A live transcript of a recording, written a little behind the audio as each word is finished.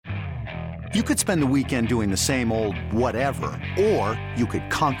You could spend the weekend doing the same old whatever, or you could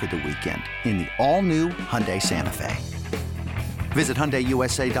conquer the weekend in the all-new Hyundai Santa Fe. Visit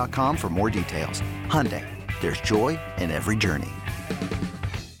HyundaiUSA.com for more details. Hyundai, there's joy in every journey.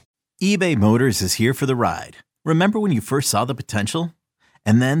 eBay Motors is here for the ride. Remember when you first saw the potential?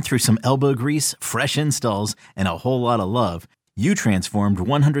 And then through some elbow grease, fresh installs, and a whole lot of love, you transformed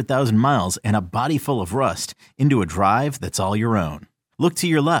 100,000 miles and a body full of rust into a drive that's all your own. Look to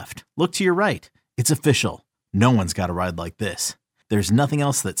your left. Look to your right. It's official. No one's got a ride like this. There's nothing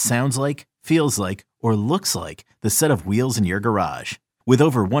else that sounds like, feels like, or looks like the set of wheels in your garage. With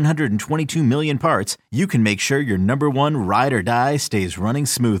over 122 million parts, you can make sure your number one ride or die stays running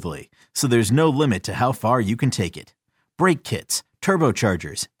smoothly. So there's no limit to how far you can take it. Brake kits,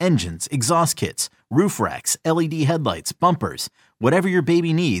 turbochargers, engines, exhaust kits, roof racks, LED headlights, bumpers, whatever your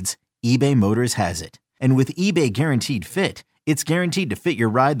baby needs, eBay Motors has it. And with eBay Guaranteed Fit, it's guaranteed to fit your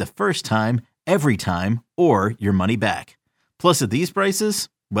ride the first time, every time, or your money back. Plus, at these prices,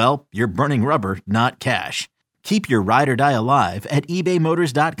 well, you're burning rubber, not cash. Keep your ride or die alive at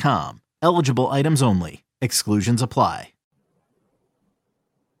ebaymotors.com. Eligible items only. Exclusions apply.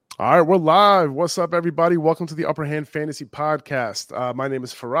 All right, we're live. What's up, everybody? Welcome to the Upper Hand Fantasy Podcast. My name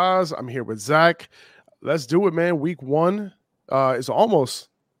is Faraz. I'm here with Zach. Let's do it, man. Week one is almost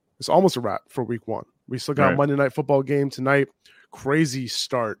a wrap for week one. We still got a Monday Night Football game tonight. Crazy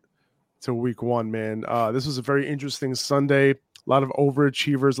start to week one, man. This was a very interesting Sunday. A lot of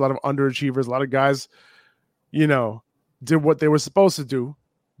overachievers, a lot of underachievers, a lot of guys, did what they were supposed to do.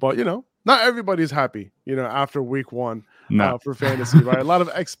 But, not everybody's happy, after week one for fantasy, right? A lot of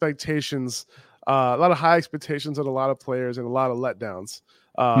expectations, a lot of high expectations on a lot of players and a lot of letdowns.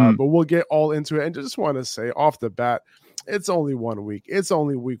 But we'll get all into it. And just want to say off the bat, it's only 1 week. It's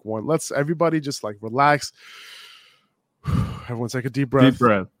only week one. Let's everybody just relax. Everyone take a deep breath. Deep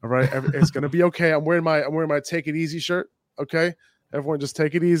breath. All right. It's going to be okay. I'm wearing my Take It Easy shirt. Okay. Everyone just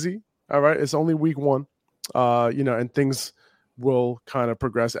take it easy. All right. It's only week one. And things will kind of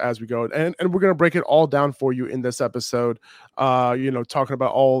progress as we go. And we're going to break it all down for you in this episode. Talking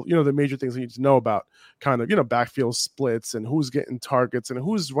about all, the major things you need to know about kind of, backfield splits and who's getting targets and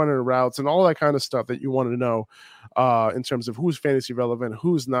who's running routes and all that kind of stuff that you want to know in terms of who's fantasy relevant,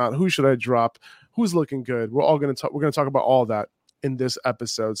 who's not, who should I drop, who's looking good. We're going to talk about all that in this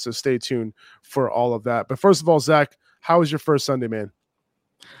episode. So stay tuned for all of that. But first of all, Zach, how was your first Sunday, man?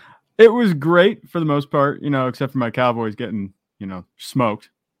 It was great for the most part, except for my Cowboys getting, smoked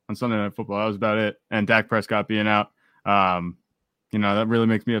on Sunday Night Football. That was about it. And Dak Prescott being out. That really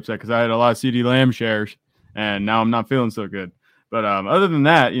makes me upset because I had a lot of CeeDee Lamb shares and now I'm not feeling so good. But other than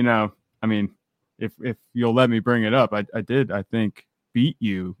that, if you'll let me bring it up, I did, I think, beat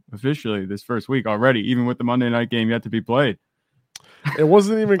you officially this first week already, even with the Monday night game yet to be played. It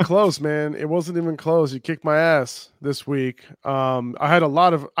wasn't even close, man. It wasn't even close. You kicked my ass this week. I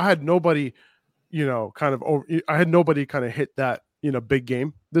had nobody, kind of hit that, big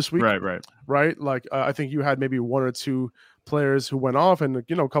game this week. Right. Like I think you had maybe one or two players who went off and,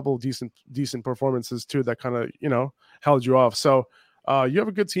 a couple of decent performances too, that kind of, held you off. So you have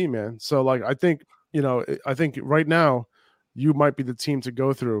a good team, man. So I think right now you might be the team to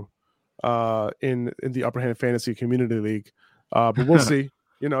go through in the Upper Hand Fantasy Community League. But we'll see.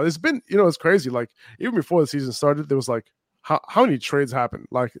 It's been, it's crazy. Even before the season started, there was how many trades happened?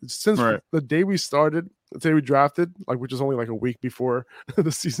 Since the day we started, the day we drafted, which is only a week before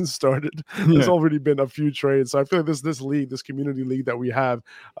the season started, there's already been a few trades. So I feel like this league, this community league that we have,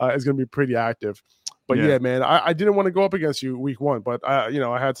 is going to be pretty active. But yeah, man, I didn't want to go up against you week one, but I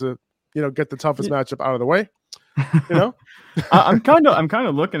had to, get the toughest matchup out of the way. I'm kind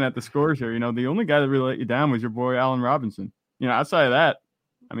of looking at the scores here. The only guy that really let you down was your boy Allen Robinson. Outside of that,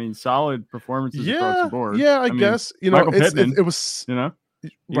 solid performances across the board. Yeah, I guess. Michael Pittman, it was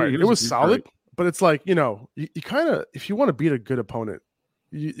right. It was solid, great. But it's you kind of, if you want to beat a good opponent,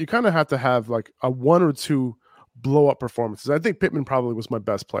 you kind of have to have a one or two blow up performances. I think Pittman probably was my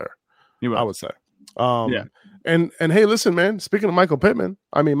best player. I would say. And hey, listen, man. Speaking of Michael Pittman,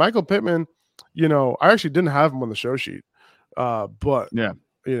 Michael Pittman. I actually didn't have him on the show sheet, but might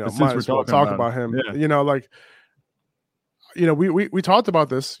as well talk about him. Yeah. We talked about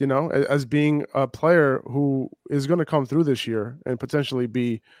this, as being a player who is going to come through this year and potentially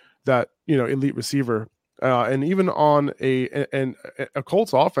be that, elite receiver. And even on a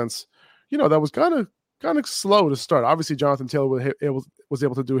Colts offense, that was kind of slow to start. Obviously, Jonathan Taylor was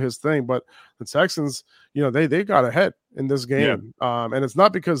able to do his thing, but the Texans, they got ahead in this game. Yeah. And it's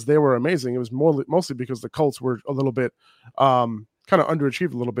not because they were amazing. It was mostly because the Colts were a little bit kind of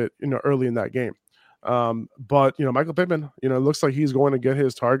underachieved a little bit, early in that game. But Michael Pittman, it looks like he's going to get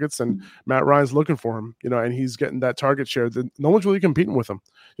his targets, and Matt Ryan's looking for him, and he's getting that target share. No one's really competing with him,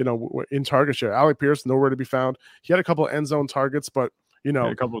 in target share. Alec Pierce, nowhere to be found. He had a couple of end zone targets, but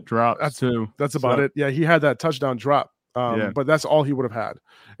a couple of drops too. That's about it. Yeah, he had that touchdown drop. But that's all he would have had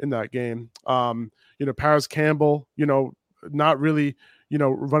in that game. Paris Campbell, not really,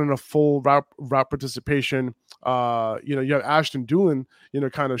 running a full route participation. You have Ashton Dulin,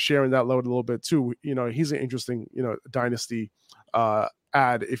 kind of sharing that load a little bit too. He's an interesting, dynasty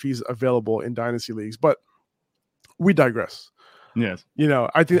add if he's available in dynasty leagues. But we digress. Yes.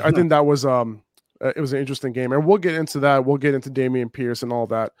 I think that was it was an interesting game, and we'll get into that. We'll get into Dameon Pierce and all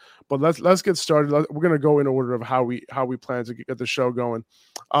that. But let's get started. We're gonna go in order of how we plan to get the show going.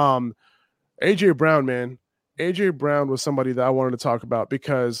 AJ Brown, man. AJ Brown was somebody that I wanted to talk about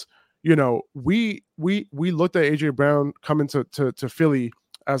because we looked at AJ Brown coming to Philly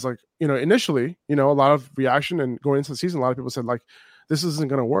as initially a lot of reaction, and going into the season, a lot of people said this isn't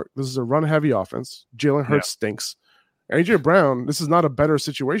gonna work. This is a run heavy offense. Jalen Hurts stinks. AJ Brown, this is not a better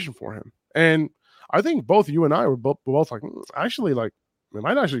situation for him, and I think both you and I were both actually it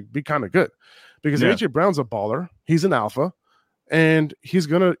might actually be kind of good because AJ Brown's a baller. He's an alpha, and he's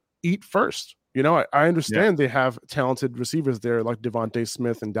gonna eat first. I understand they have talented receivers there like Devontae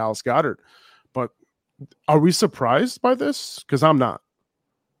Smith and Dallas Goedert, but are we surprised by this? Because I'm not.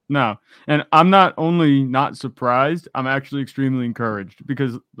 No, and I'm not only not surprised, I'm actually extremely encouraged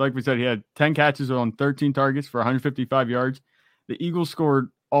because, like we said, he had 10 catches on 13 targets for 155 yards. The Eagles scored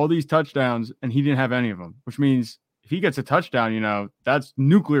all these touchdowns, and he didn't have any of them, which means if he gets a touchdown, that's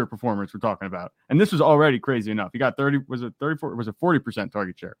nuclear performance we're talking about. And this was already crazy enough. He got 30, was it 34? Was it 40%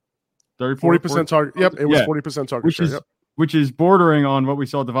 target share? 40% target. Yep, it was 40% target share. Which is bordering on what we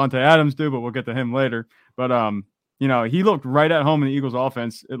saw Devontae Adams do, but we'll get to him later. But he looked right at home in the Eagles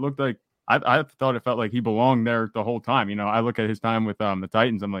offense. It looked like I thought it felt like he belonged there the whole time. I look at his time with the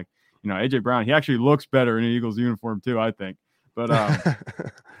Titans. I'm like, AJ Brown, he actually looks better in an Eagles uniform too, I think. But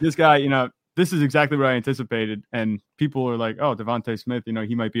this guy, this is exactly what I anticipated. And people are like, oh, Devontae Smith,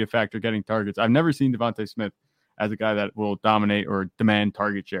 he might be a factor getting targets. I've never seen Devontae Smith as a guy that will dominate or demand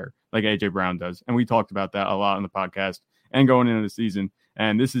target share like AJ Brown does. And we talked about that a lot on the podcast and going into the season.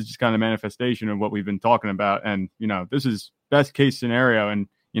 And this is just kind of manifestation of what we've been talking about. And, this is best case scenario and,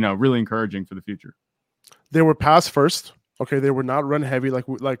 really encouraging for the future. They were pass first. Okay, they were not run heavy like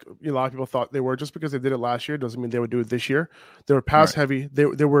a lot of people thought they were. Just because they did it last year doesn't mean they would do it this year. They were pass heavy. They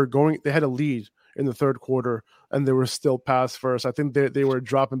had a lead in the third quarter, and they were still pass first. I think they were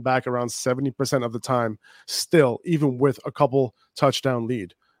dropping back around 70% of the time still, even with a couple touchdown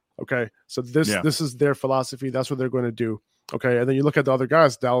lead. Okay, so this is their philosophy. That's what they're going to do. Okay, and then you look at the other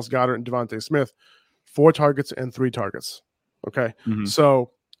guys, Dallas Goedert and Devontae Smith, 4 targets and 3 targets. Okay,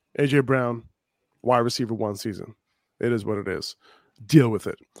 So AJ Brown, wide receiver 1 season. It is what it is. Deal with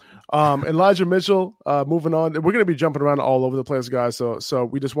it. Elijah Mitchell, moving on. We're going to be jumping around all over the place, guys. So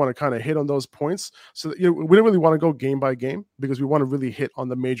we just want to kind of hit on those points. So we don't really want to go game by game because we want to really hit on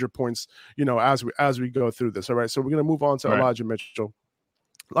the major points, as we go through this. All right. So we're going to move on to Elijah Mitchell.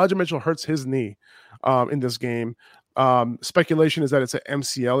 Elijah Mitchell hurts his knee in this game. Speculation is that it's an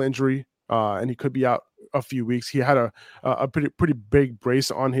MCL injury, and he could be out a few weeks. He had a pretty big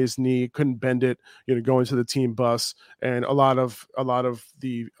brace on his knee, couldn't bend it, going to the team bus. And a lot of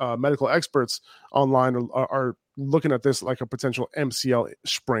the medical experts online are looking at this like a potential MCL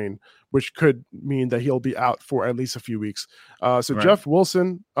sprain, which could mean that he'll be out for at least a few weeks. Jeff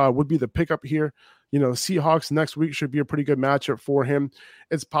Wilson would be the pickup here. Seahawks next week should be a pretty good matchup for him.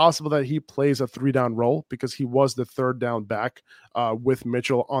 It's possible that he plays a 3-down role because he was the 3rd down back with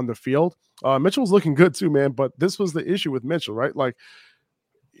Mitchell on the field. Mitchell's looking good too, man. But this was the issue with Mitchell, right? Like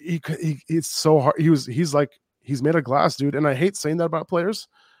it's so hard. He's made of glass, dude. And I hate saying that about players,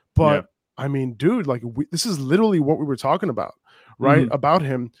 but I mean, dude, this is literally what we were talking about, right? About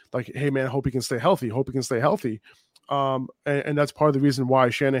him. Like, hey, man, hope he can stay healthy. And that's part of the reason why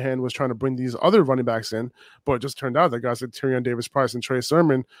Shanahan was trying to bring these other running backs in, but it just turned out that guys like Tyrion Davis-Price and Trey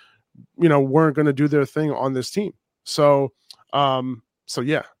Sermon, weren't going to do their thing on this team. So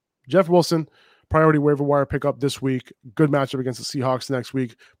Jeff Wilson, priority waiver wire pickup this week. Good matchup against the Seahawks next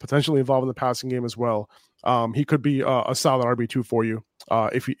week, potentially involved in the passing game as well. He could be a solid RB2 for you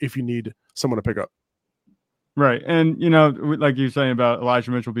if you need someone to pick up. Right. And, like you're saying about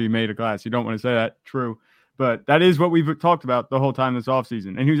Elijah Mitchell being made of glass, you don't want to say that. True. But that is what we've talked about the whole time this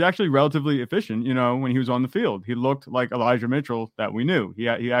offseason. And he was actually relatively efficient, when he was on the field. He looked like Elijah Mitchell that we knew. He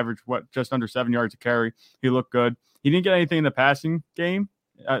averaged, just under 7 yards a carry. He looked good. He didn't get anything in the passing game.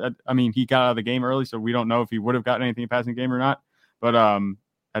 I mean, he got out of the game early, so we don't know if he would have gotten anything in the passing game or not. But,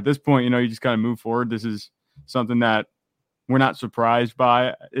 at this point, you just kind of move forward. This is something that we're not surprised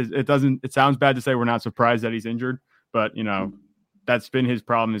by. It sounds bad to say we're not surprised that he's injured, but that's been his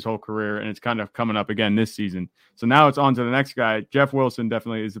problem his whole career, and it's kind of coming up again this season. So now it's on to the next guy. Jeff Wilson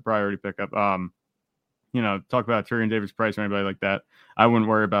definitely is the priority pickup. Talk about Tyrion Davis-Price or anybody like that. I wouldn't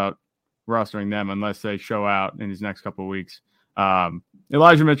worry about rostering them unless they show out in these next couple of weeks.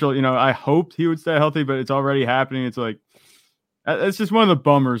 Elijah Mitchell, I hoped he would stay healthy, but it's already happening. It's like, it's just one of the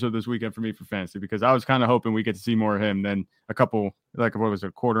bummers of this weekend for me for fantasy, because I was kind of hoping we get to see more of him than a couple, like what was it,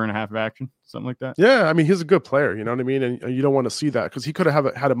 a quarter and a half of action, something like that. Yeah, I mean, he's a good player, you know what I mean? And you don't want to see that, because he could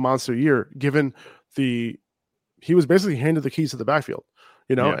have had a monster year given he was basically handed the keys to the backfield,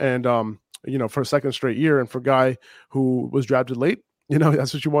 and for a second straight year, and for a guy who was drafted late,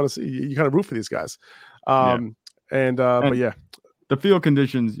 that's what you want to see. You kind of root for these guys. But yeah. The field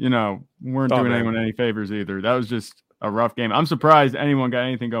conditions, weren't doing anyone any favors either. That was just a rough game. I'm surprised anyone got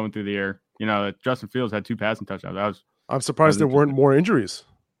anything going through the air. Justin Fields had 2 passing touchdowns. I'm surprised there weren't more injuries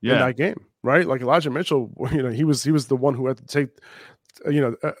in that game, right? Like Elijah Mitchell, he was the one who had to take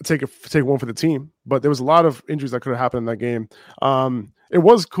one for the team, but there was a lot of injuries that could have happened in that game. It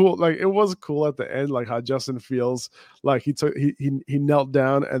was cool. Like, it was cool at the end, like how Justin Fields, like he knelt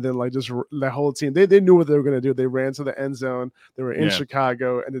down, and then like just the whole team, they knew what they were going to do. They ran to the end zone. They were in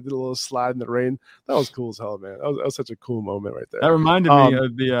Chicago, and they did a little slide in the rain. That was cool as hell, man. That was such a cool moment right there. That reminded me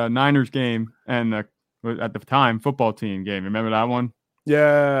of the Niners game and at the time football team game. Remember that one?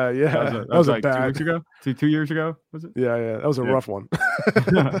 Yeah. That was like bad. 2 weeks ago, 2 years ago, was it? Yeah. That was a rough one.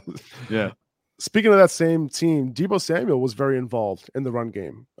 Yeah. Speaking of that same team, Deebo Samuel was very involved in the run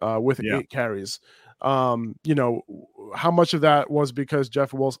game with 8 carries. How much of that was because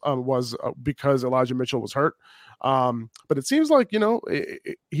Jeff Wilson was because Elijah Mitchell was hurt? But it seems like,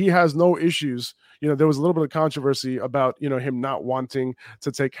 he has no issues. There was a little bit of controversy about, him not wanting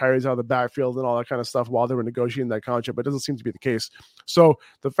to take carries out of the backfield and all that kind of stuff while they were negotiating that contract, but it doesn't seem to be the case. So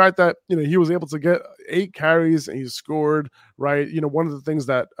the fact that, he was able to get 8 carries and he scored, right? One of the things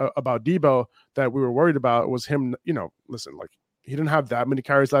that about Deebo that we were worried about was him, listen, like, he didn't have that many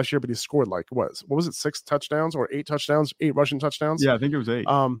carries last year, but he scored like, what was it, 6 touchdowns or 8 touchdowns, 8 rushing touchdowns? Yeah, I think it was 8.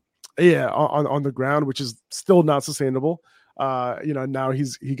 On the ground, which is still not sustainable. Now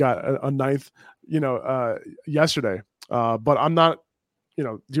he got a 9th, yesterday. But I'm not,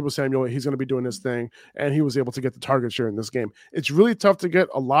 Deebo Samuel, he's going to be doing his thing, and he was able to get the target share in this game. It's really tough to get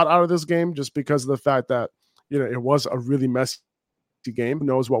a lot out of this game just because of the fact that, it was a really messy game. Who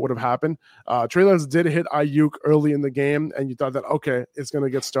knows what would have happened? Trey Lance did hit Ayuk early in the game, and you thought that, okay, it's going to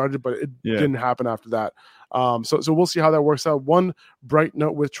get started, but it didn't happen after that. So we'll see how that works out. One bright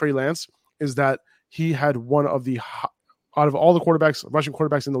note with Trey Lance is that he had one of the, out of all the rushing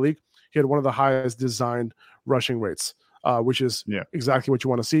quarterbacks in the league, he had one of the highest designed rushing rates, which is exactly what you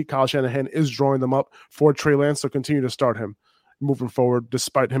want to see. Kyle Shanahan is drawing them up for Trey Lance, so continue to start him moving forward,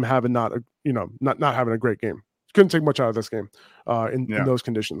 despite him having not having a great game. Couldn't take much out of this game in those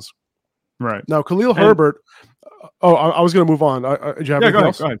conditions. Right. Now, Khalil Herbert. I was going to move on. Did you have anything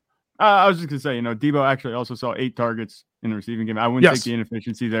else? Go ahead. I was just going to say, Deebo actually also saw 8 targets in the receiving game. I wouldn't take the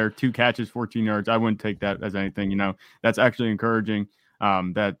inefficiency there. 2 catches, 14 yards. I wouldn't take that as anything. That's actually encouraging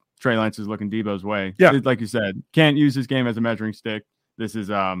that Trey Lance is looking Deebo's way. Yeah. Like you said, can't use this game as a measuring stick. This is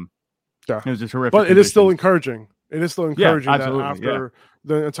it was just horrific. But it is still encouraging. It is still encouraging that after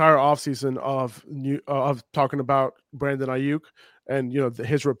the entire offseason of talking about Brandon Ayuk and,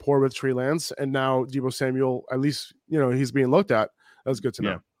 his rapport with Trey Lance, and now Deebo Samuel, at least, he's being looked at. That's good to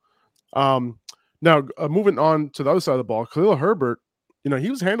know. Now, moving on to the other side of the ball, Khalil Herbert, he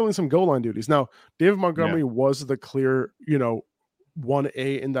was handling some goal line duties. Now, David Montgomery was the clear,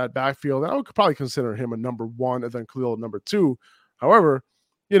 1A in that backfield. And I would probably consider him a number 1 and then Khalil number 2. However,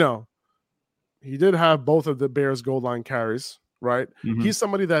 he did have both of the Bears goal line carries, right? Mm-hmm. He's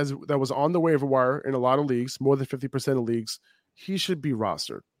somebody that was on the waiver wire in a lot of leagues, more than 50% of leagues. He should be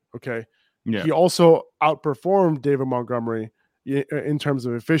rostered, okay? Yeah. He also outperformed David Montgomery in terms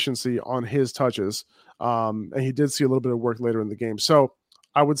of efficiency on his touches, and he did see a little bit of work later in the game. So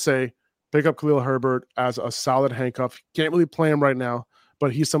I would say pick up Khalil Herbert as a solid handcuff. Can't really play him right now,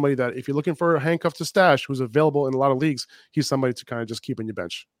 but he's somebody that if you're looking for a handcuff to stash who's available in a lot of leagues, he's somebody to kind of just keep on your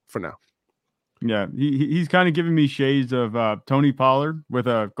bench for now. Yeah, he's kind of giving me shades of Tony Pollard with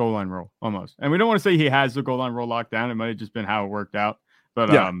a goal line role almost. And we don't want to say he has the goal line role locked down. It might have just been how it worked out. But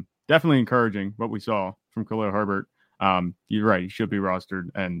definitely encouraging what we saw from Khalil Herbert. You're right. He should be rostered,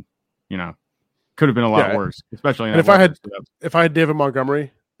 and could have been a lot worse, especially. And if I had David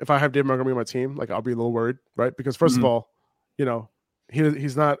Montgomery, if I have David Montgomery on my team, like I'll be a little worried, right? Because first of all,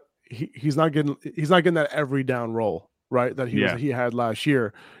 he's not getting that every down role, right? That he had last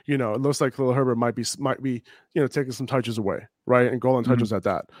year. You know, it looks like Khalil Herbert might be taking some touches away, right, and goal line touches at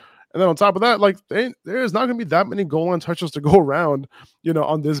that. And then on top of that, like there's not going to be that many goal line touches to go around, you know,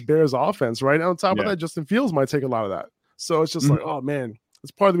 on this Bears offense, right? And on top of that, Justin Fields might take a lot of that. So it's just like, oh man,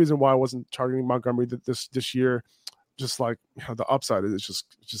 it's part of the reason why I wasn't targeting Montgomery this year. Just like, you know, the upside is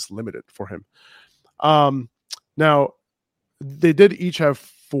just limited for him. Now they did each have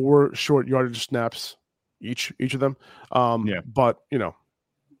 4 short yardage snaps each of them. But you know,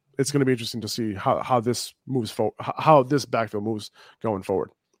 it's going to be interesting to see how this moves forward, how this backfield moves going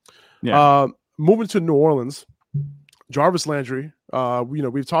forward. Yeah. Moving to New Orleans, Jarvis Landry. You know,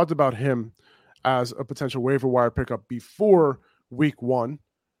 we've talked about him as a potential waiver wire pickup before week 1,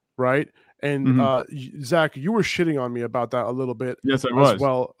 right? And Zach, you were shitting on me about that a little bit. Yes, I was.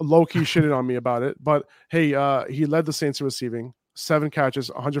 Well, low-key shitting on me about it. But hey, he led the Saints in receiving, 7 catches,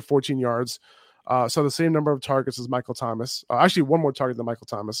 114 yards. So the same number of targets as Michael Thomas. Actually, one more target than Michael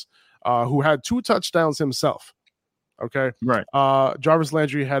Thomas, who had 2 touchdowns himself. Okay, right. Jarvis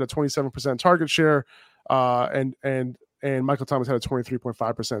Landry had a 27% target share, and Michael Thomas had a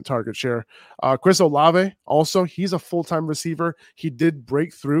 23.5% target share. Chris Olave also, he's a full-time receiver. He did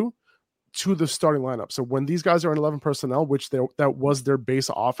break through to the starting lineup. So when these guys are in 11 personnel, which that was their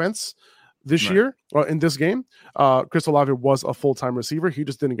base offense this year, in this game, Chris Olave was a full-time receiver. He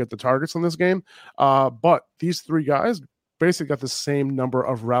just didn't get the targets in this game. But these 3 guys basically got the same number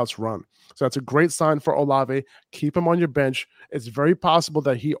of routes run. So that's a great sign for Olave. Keep him on your bench. It's very possible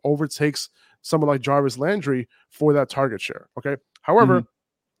that he overtakes someone like Jarvis Landry for that target share. Okay. However,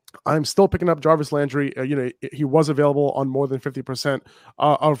 I'm still picking up Jarvis Landry. You know, he was available on more than 50%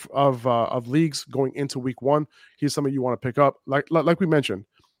 of leagues going into week 1. He's somebody you want to pick up. Like we mentioned,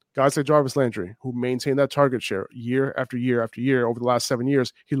 guys like Jarvis Landry, who maintained that target share year after year after year over the last 7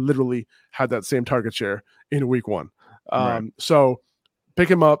 years, he literally had that same target share in week 1. So pick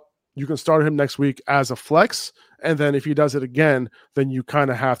him up. You can start him next week as a flex. And then if he does it again, then you kind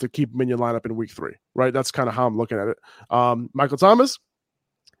of have to keep him in your lineup in week 3, right? That's kind of how I'm looking at it. Michael Thomas,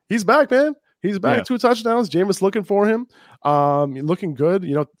 he's back, man. He's back. 2 touchdowns. Jameis looking for him. Looking good.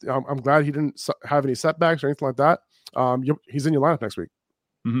 You know, I'm glad he didn't have any setbacks or anything like that. He's in your lineup next week.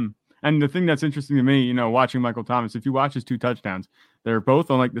 And the thing that's interesting to me, you know, watching Michael Thomas, if you watch his 2 touchdowns, they're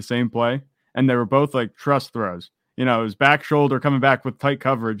both on like the same play, and they were both like trust throws. You know, his back shoulder coming back with tight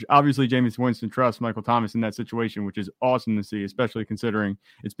coverage. Obviously, Jameis Winston trusts Michael Thomas in that situation, which is awesome to see, especially considering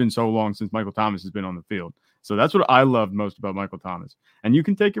it's been so long since Michael Thomas has been on the field. So that's what I loved most about Michael Thomas. And you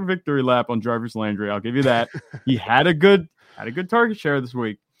can take your victory lap on Jarvis Landry. I'll give you that. He had a good target share this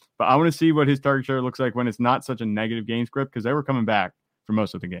week, but I want to see what his target share looks like when it's not such a negative game script, because they were coming back for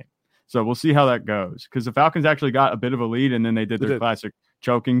most of the game. So we'll see how that goes, because the Falcons actually got a bit of a lead, and then they did their classic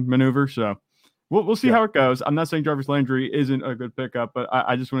choking maneuver. So we'll see how it goes. I'm not saying Jarvis Landry isn't a good pickup, but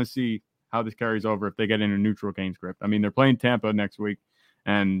I just want to see how this carries over if they get in a neutral game script. I mean, they're playing Tampa next week,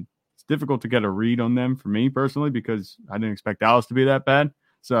 and it's difficult to get a read on them for me personally, because I didn't expect Dallas to be that bad.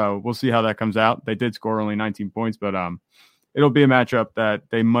 So we'll see how that comes out. They did score only 19 points, but it'll be a matchup that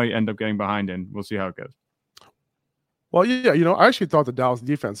they might end up getting behind in. We'll see how it goes. Well, yeah, you know, I actually thought the Dallas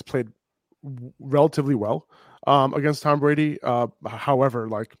defense played relatively well against Tom Brady. However,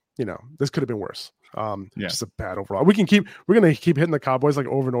 like, you know, this could have been worse. Just a bad overall. We're going to keep hitting the Cowboys like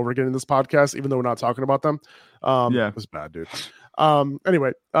over and over again in this podcast, even though we're not talking about them. It was bad, dude.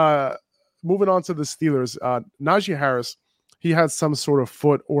 Anyway, moving on to the Steelers, Najee Harris, he had some sort of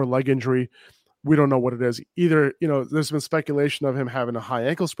foot or leg injury. We don't know what it is. Either, you know, there's been speculation of him having a high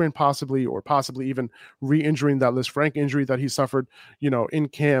ankle sprain possibly, or possibly even re-injuring that Liz Frank injury that he suffered, you know, in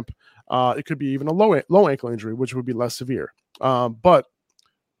camp. It could be even a low ankle injury, which would be less severe. But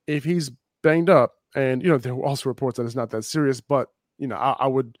if he's banged up, and, you know, there were also reports that it's not that serious, but, you know, I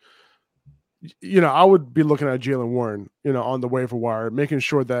would be looking at Jaylen Warren, you know, on the waiver wire, making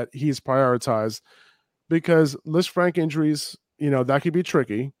sure that he's prioritized, because Liz Frank injuries, you know, that could be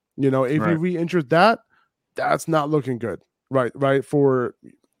tricky. You know, if he re-injured that's not looking good, right? For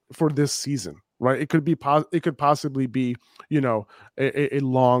this season, right? It could possibly be, you know, a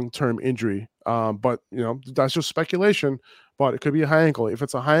long-term injury. But, you know, that's just speculation, but it could be a high ankle. If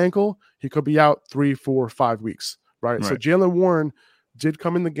it's a high ankle, he could be out 3, 4, 5 weeks, right? So Jaylen Warren did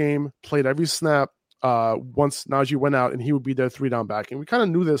come in the game, played every snap once Najee went out, and he would be their 3-down back. And we kind of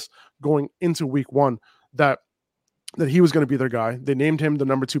knew this going into week 1, that he was going to be their guy. They named him the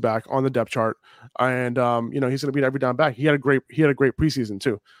number 2 back on the depth chart, and you know, he's going to be an every down back. He had a great preseason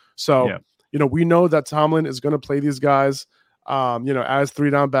too. So you know, we know that Tomlin is going to play these guys, you know, as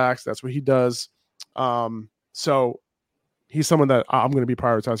 3-down backs. That's what he does. So he's someone that I'm going to be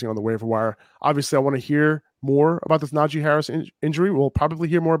prioritizing on the waiver wire. Obviously, I want to hear more about this Najee Harris injury. We'll probably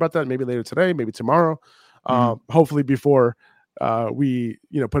hear more about that maybe later today, maybe tomorrow, hopefully before we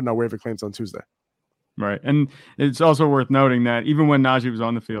put in our waiver claims on Tuesday. Right. And it's also worth noting that even when Najee was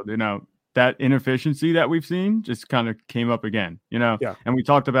on the field, that inefficiency that we've seen just kind of came up again, Yeah. And we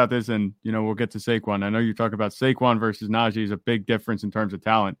talked about this, and, we'll get to Saquon. I know you talk about Saquon versus Najee is a big difference in terms of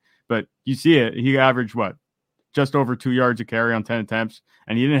talent, but you see it. He averaged just over 2 yards a carry on 10 attempts,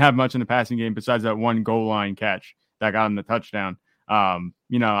 and he didn't have much in the passing game besides that one goal line catch that got him the touchdown.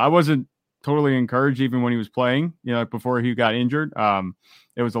 I wasn't totally encouraged even when he was playing, before he got injured.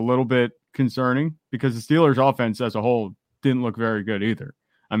 It was a little bit concerning because the Steelers offense as a whole didn't look very good either.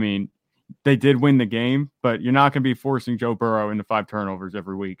 I mean, they did win the game, but you're not going to be forcing Joe Burrow into 5 turnovers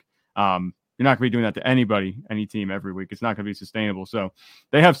every week. You're not going to be doing that to any team every week. It's not going to be sustainable. So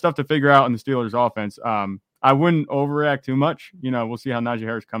they have stuff to figure out in the Steelers offense. I wouldn't overreact too much. We'll see how Najee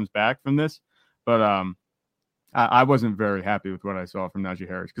Harris comes back from this, but I wasn't very happy with what I saw from Najee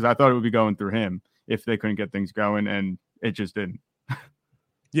Harris because I thought it would be going through him if they couldn't get things going, and it just didn't.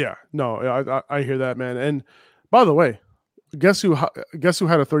 Yeah, no, I hear that, man. And by the way, guess who had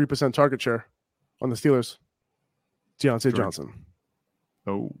a 30% target share on the Steelers? Deontay Johnson.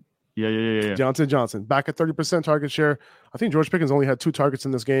 Oh, yeah. Deontay Johnson back at 30% target share. I think George Pickens only had 2 targets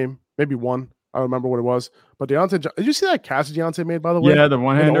in this game, maybe 1. I don't remember what it was, but Deontay. Did you see that catch Deontay made, by the way? Yeah, the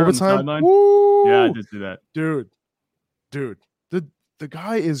one-hander overtime. Yeah, I did see that. Dude, the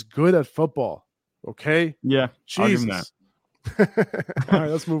guy is good at football. Okay. Yeah, Jesus. I'll give him that. All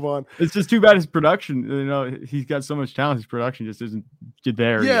right, let's move on. It's just too bad his production. He's got so much talent. His production just isn't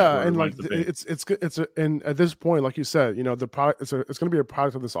there. Yeah, and and at this point, like you said, the product it's going to be a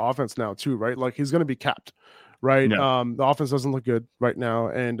product of this offense now too, right? Like he's going to be capped, right? Yeah. The offense doesn't look good right now,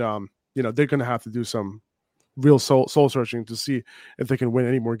 and they're going to have to do some real soul searching to see if they can win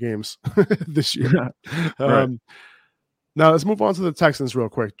any more games this year. Right. Now let's move on to the Texans real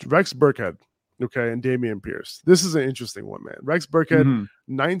quick. Rex Burkhead. Okay, and Dameon Pierce. This is an interesting one, man. Rex Burkhead,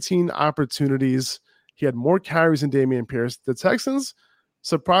 19 opportunities. He had more carries than Dameon Pierce. The Texans,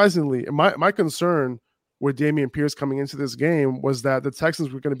 surprisingly, my concern with Dameon Pierce coming into this game was that the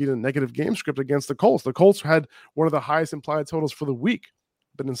Texans were going to be in a negative game script against the Colts. The Colts had one of the highest implied totals for the week,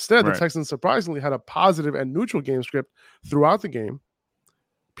 but instead, the Texans surprisingly had a positive and neutral game script throughout the game.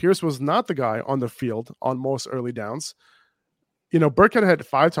 Pierce was not the guy on the field on most early downs. Burkhead had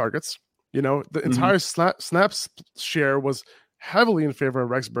 5 targets. The entire snaps share was heavily in favor of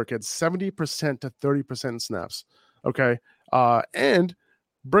Rex Burkhead, 70% to 30% snaps. Okay. And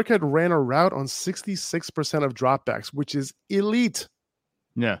Burkhead ran a route on 66% of dropbacks, which is elite.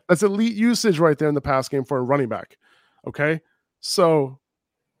 Yeah. That's elite usage right there in the pass game for a running back. Okay. So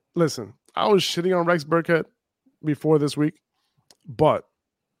listen, I was shitting on Rex Burkhead before this week, but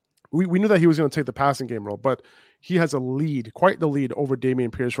we knew that he was going to take the passing game role, but he has quite the lead over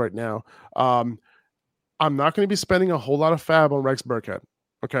Dameon Pierce right now. I'm not going to be spending a whole lot of fab on Rex Burkhead,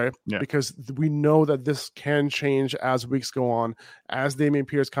 okay? Yeah. Because we know that this can change as weeks go on, as Dameon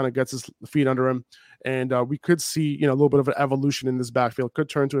Pierce kind of gets his feet under him, and we could see a little bit of an evolution in this backfield. Could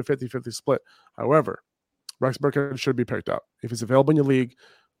turn to a 50-50 split. However, Rex Burkhead should be picked up. If he's available in your league,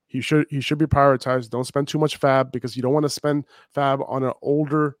 he should be prioritized. Don't spend too much fab because you don't want to spend fab on an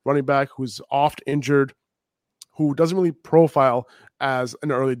older running back who's oft injured, who doesn't really profile as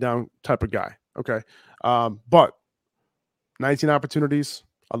an early down type of guy. Okay. But 19 opportunities,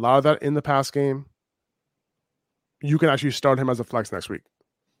 a lot of that in the pass game. You can actually start him as a flex next week.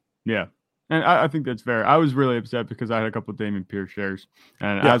 Yeah. And I think that's fair. I was really upset because I had a couple of Dameon Pierce shares,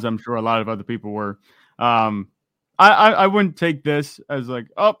 and as I'm sure a lot of other people were. I wouldn't take this as like,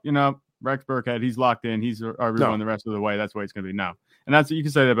 Rex Burkhead, he's locked in. He's RB1 the rest of the way. That's the way it's going to be now. And that's what you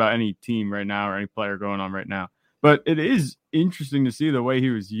can say that about any team right now or any player going on right now. But it is interesting to see the way he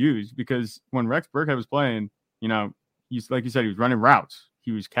was used because when Rex Burkhead was playing, he's like you said, he was running routes.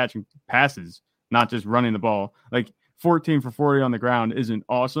 He was catching passes, not just running the ball. Like 14 for 40 on the ground isn't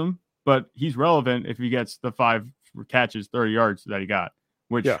awesome, but he's relevant if he gets the 5 catches, 30 yards that he got,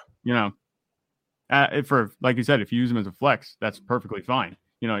 which, for like you said, if you use him as a flex, that's perfectly fine.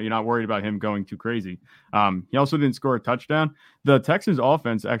 You're not worried about him going too crazy. He also didn't score a touchdown. The Texans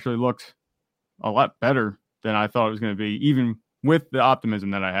offense actually looked a lot better than I thought it was going to be, even with the optimism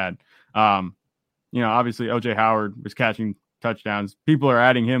that I had. Obviously OJ Howard was catching touchdowns. People are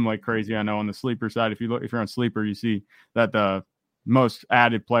adding him like crazy. I know on the sleeper side, if you're on sleeper, you see that the most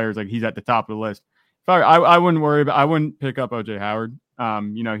added players, like he's at the top of the list. I wouldn't worry about, I wouldn't pick up OJ Howard.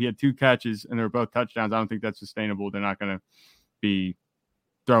 He had 2 catches and they were both touchdowns. I don't think that's sustainable. They're not going to be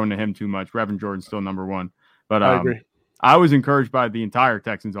throwing to him too much. Revan Jordan's still number 1, but I agree. I was encouraged by the entire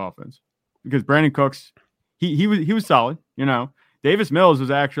Texans offense because Brandon Cooks, he was solid. Davis Mills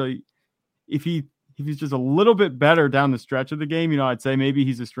was actually, if he's just a little bit better down the stretch of the game, I'd say maybe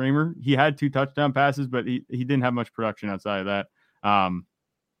he's a streamer. He had 2 touchdown passes, but he didn't have much production outside of that.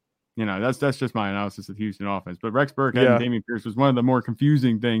 That's just my analysis of Houston offense. But Rex Burkhead and Dameon Pierce was one of the more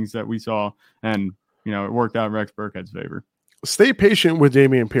confusing things that we saw, and it worked out in Rex Burkhead's favor. Stay patient with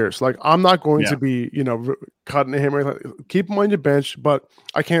Dameon Pierce. Like, I'm not going to be, cutting him. Keep him on your bench, but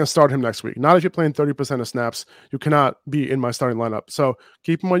I can't start him next week. Not if you're playing 30% of snaps. You cannot be in my starting lineup. So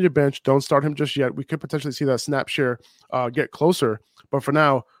keep him on your bench. Don't start him just yet. We could potentially see that snap share get closer. But for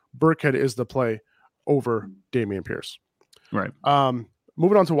now, Burkhead is the play over Dameon Pierce. Right.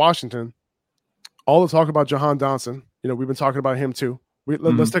 Moving on to Washington. All the talk about Jahan Dotson. We've been talking about him too.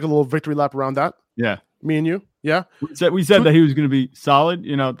 Let's take a little victory lap around that. Yeah. Me and you. Yeah. We said that he was going to be solid.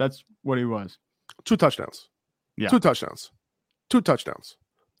 That's what he was. 2 touchdowns. Yeah. 2 touchdowns. 2 touchdowns.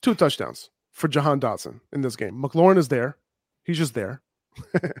 2 touchdowns for Jahan Dotson in this game. McLaurin is there. He's just there.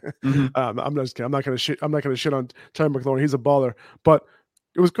 I'm just kidding. I'm not going to shit on Terry McLaurin. He's a baller. But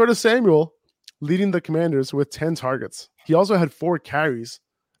it was Curtis Samuel leading the Commanders with 10 targets. He also had 4 carries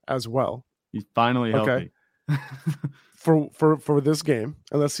as well. He's finally healthy. Okay. for this game,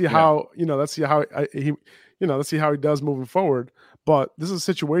 and let's see how let's see how he does moving forward. But this is a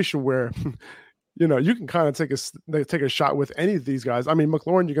situation where you can kind of take a shot with any of these guys. I mean,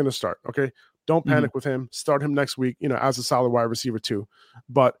 McLaurin, you're going to start. Okay, don't panic with him. Start him next week. As a solid wide receiver too.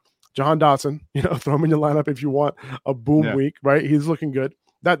 But Jahan Dotson, throw him in your lineup if you want a boom week. Right, he's looking good.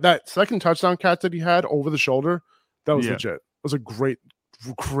 That second touchdown catch that he had over the shoulder, that was legit. It was a great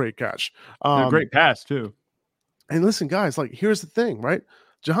catch. A great pass too. And listen, guys, here's the thing, right?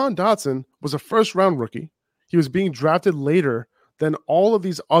 Jahan Dotson was a first-round rookie. He was being drafted later than all of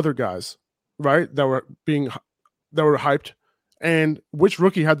these other guys, right? That were hyped. And which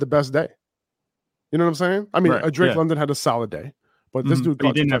rookie had the best day? You know what I'm saying? I mean, Drake London had a solid day, but this dude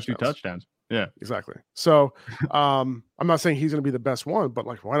he didn't have 2 touchdowns. Yeah, exactly. So I'm not saying he's going to be the best one, but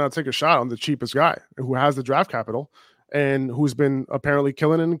why not take a shot on the cheapest guy who has the draft capital and who's been apparently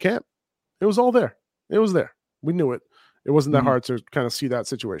killing it in camp? It was all there. It was there. We knew it. It wasn't that hard to kind of see that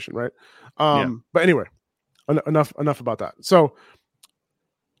situation, right? But anyway, enough about that. So,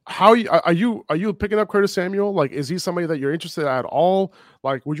 how are you picking up Curtis Samuel? Is he somebody that you're interested at all?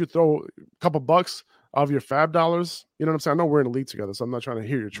 Would you throw a couple bucks of your fab dollars? You know what I'm saying? I know we're in a league together, so I'm not trying to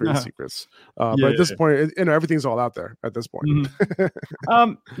hear your trade secrets. But at this point, everything's all out there at this point.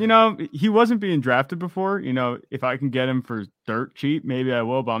 He wasn't being drafted before. If I can get him for dirt cheap, maybe I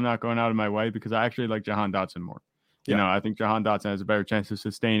will, but I'm not going out of my way because I actually like Jahan Dotson more. I think Jahan Dotson has a better chance of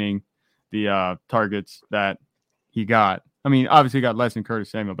sustaining the targets that he got. I mean, obviously he got less than Curtis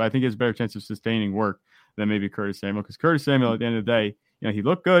Samuel, but I think he has a better chance of sustaining work than maybe Curtis Samuel, because Curtis Samuel, at the end of the day, he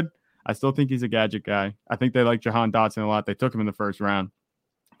looked good. I still think he's a gadget guy. I think they like Jahan Dotson a lot. They took him in the first round.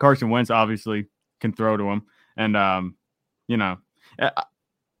 Carson Wentz obviously can throw to him. And, I'm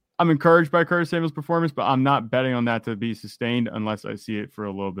encouraged by Curtis Samuel's performance, but I'm not betting on that to be sustained unless I see it for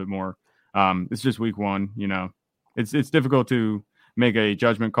a little bit more. It's just week 1, It's difficult to make a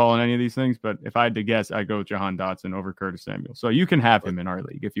judgment call on any of these things, but if I had to guess, I'd go with Jahan Dotson over Curtis Samuel. So you can have him in our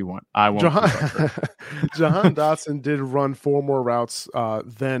league if you want. I won't. Jahan Dotson did run 4 more routes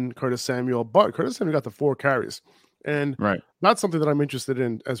than Curtis Samuel, but Curtis Samuel got the 4 carries. And that's something that I'm interested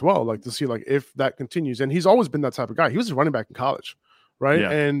in as well, to see if that continues. And he's always been that type of guy. He was a running back in college, right?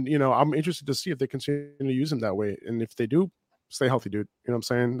 Yeah. And, I'm interested to see if they continue to use him that way. And if they do, stay healthy, dude. You know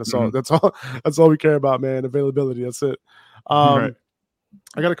what I'm saying? That's all we care about, man. Availability. That's it.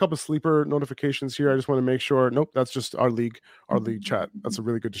 I got a couple of sleeper notifications here. I just want to make sure. Nope, that's just our league chat. That's a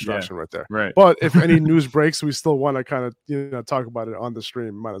really good distraction right there. Right. But if any news breaks, we still want to kind of talk about it on the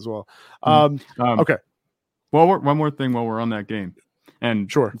stream. Might as well. Okay. Well, one more thing while we're on that game,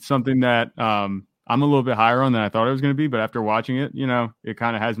 and sure, it's something that I'm a little bit higher on than I thought it was going to be, but after watching it, it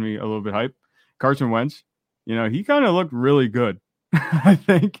kind of has me a little bit hyped. Carson Wentz, he kind of looked really good. I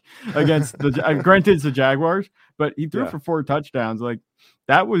think against granted it's the Jaguars, but he threw for 4 touchdowns.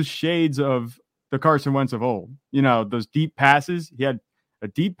 That was shades of the Carson Wentz of old. Those deep passes. He had a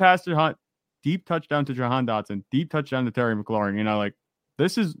deep pass to deep touchdown to Jahan Dotson, deep touchdown to Terry McLaurin.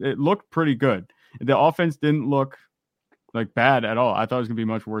 It looked pretty good. The offense didn't look bad at all. I thought it was gonna be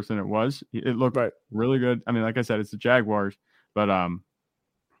much worse than it was. It looked really good. I mean, like I said, it's the Jaguars, but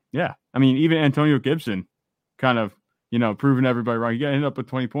yeah. I mean, even Antonio Gibson kind of proving everybody wrong. He got ended up with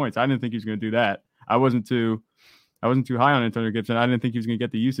 20 points. I didn't think he was going to do that. I wasn't too high on Antonio Gibson. I didn't think he was going to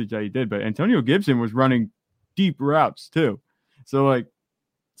get the usage that he did, but Antonio Gibson was running deep routes too. So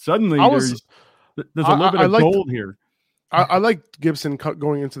suddenly there's a little bit of gold here. I like Gibson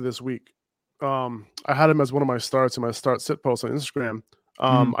going into this week. I had him as one of my starts in my start sit post on Instagram.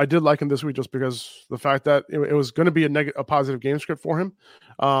 I did like him this week just because the fact that it was going to be a positive game script for him.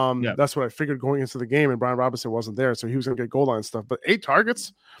 That's what I figured going into the game, and Brian Robinson wasn't there, so he was going to get goal line stuff. But 8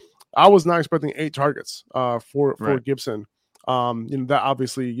 targets, I was not expecting 8 targets for Gibson. That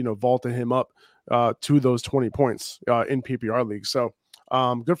obviously vaulted him up to those 20 points in PPR league. So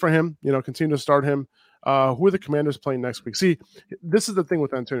good for him. Continue to start him. Who are the Commanders playing next week? See, this is the thing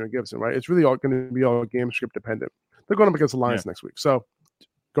with Antonio Gibson, right? It's really all going to be all game script dependent. They're going up against the Lions next week, so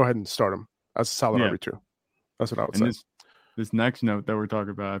go ahead and start him as a solid RB2. That's what I would say. This next note that we're talking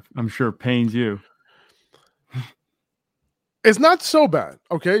about, I'm sure pains you. It's not so bad.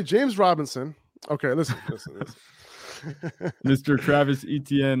 Okay, James Robinson. Okay, listen. Mr. Travis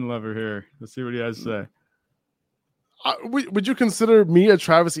Etienne lover here. Let's see what he has to say. Would you consider me a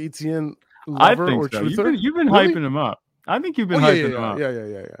Travis Etienne lover? I think or so. truther? You've been really? hyping him up. I think you've been hyping him up.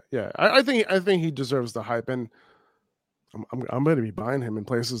 Yeah. I think he deserves the hype, and I'm going to be buying him in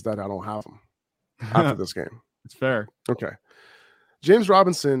places that I don't have him after this game. It's fair. Okay, James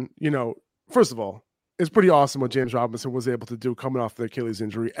Robinson. First of all, it's pretty awesome what James Robinson was able to do coming off the Achilles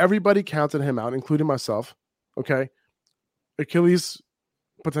injury. Everybody counted him out, including myself. Okay, Achilles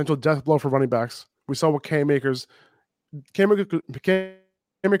potential death blow for running backs. We saw what Cam Akers couldn't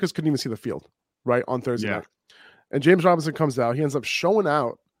even see the field right on Thursday night. And James Robinson comes out. He ends up showing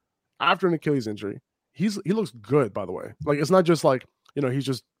out after an Achilles injury. He looks good, by the way. Like, it's not just like, he's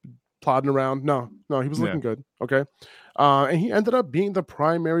just plodding around. No, he was looking good. Okay. And he ended up being the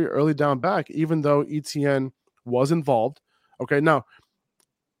primary early down back, even though Etienne was involved. Okay. Now,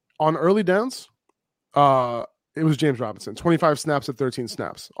 on early downs, it was James Robinson, 25 snaps at 13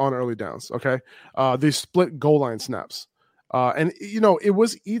 snaps on early downs. Okay. They split goal line snaps. And it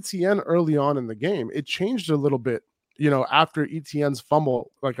was Etienne early on in the game. It changed a little bit, after Etienne's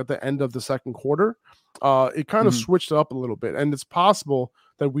fumble, like at the end of the second quarter. It kind of switched up a little bit. And it's possible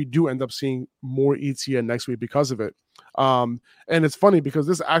that we do end up seeing more Etienne next week because of it. And it's funny because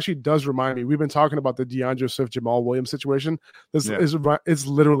this actually does remind me, we've been talking about the DeAndre Swift, Jamal Williams situation. This is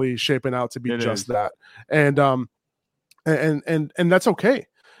literally shaping out to be that. And that's okay,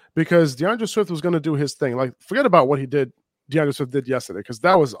 because DeAndre Swift was going to do his thing. Like, forget about what DeAndre Swift did yesterday, because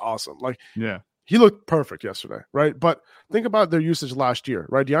that was awesome. Like, he looked perfect yesterday, right? But think about their usage last year,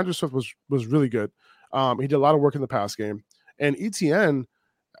 right? DeAndre Swift was really good. He did a lot of work in the pass game. And Etienne,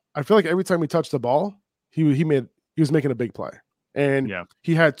 I feel like every time he touched the ball, he was making a big play. And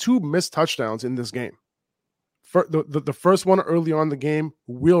he had 2 missed touchdowns in this game. The first one early on in the game,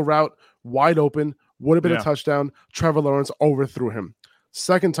 wheel route, wide open, would have been a touchdown. Trevor Lawrence overthrew him.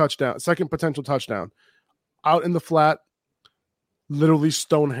 Second potential touchdown. Out in the flat, literally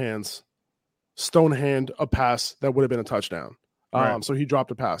stone hand a pass that would have been a touchdown. So he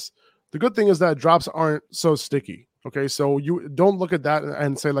dropped a pass. The good thing is that drops aren't so sticky. Okay, so you don't look at that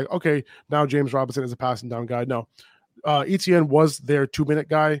and say like, okay, now James Robinson is a passing down guy. No, Etienne was their 2-minute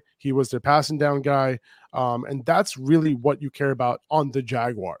guy. He was their passing down guy. And that's really what you care about on the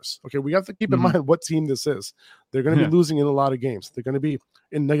Jaguars. Okay, we have to keep in mind what team this is. They're going to be losing in a lot of games. They're going to be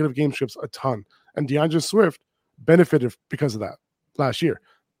in negative game scripts a ton. And DeAndre Swift benefited because of that last year.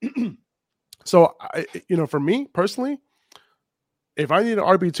 So, for me personally, if I need an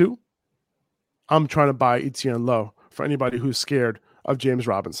RB2, I'm trying to buy Etienne low for anybody who's scared of James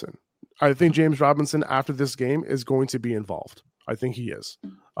Robinson. I think James Robinson after this game is going to be involved. I think he is.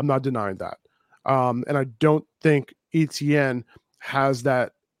 I'm not denying that. And I don't think Etienne has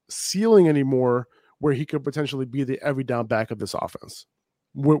that ceiling anymore where he could potentially be the every down back of this offense.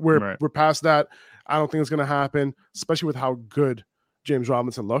 We're past that. I don't think it's going to happen, especially with how good James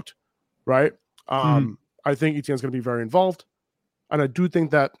Robinson looked, right? I think Etienne's going to be very involved. And I do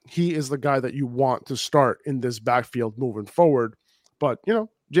think that he is the guy that you want to start in this backfield moving forward. But,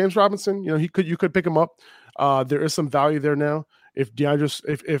 James Robinson, you could pick him up. There is some value there now. If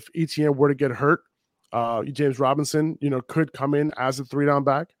Etienne were to get hurt, James Robinson, could come in as a 3-down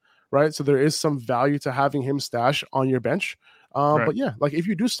back, right? So there is some value to having him stash on your bench. But yeah, like if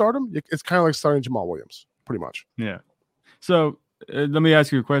you do start him, it's kind of like starting Jamal Williams, pretty much. Yeah. So let me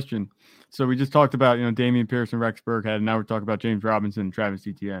ask you a question. So we just talked about, Dameon Pierce and Rex Burkhead, and now we're talking about James Robinson and Travis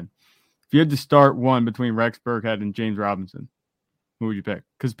Etienne. If you had to start one between Rex Burkhead and James Robinson, who would you pick?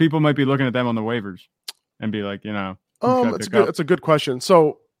 Because people might be looking at them on the waivers and be like, it's a good question.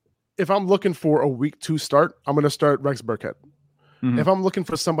 So if I'm looking for a week 2 start, I'm going to start Rex Burkhead. If I'm looking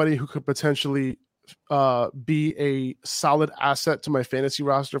for somebody who could potentially be a solid asset to my fantasy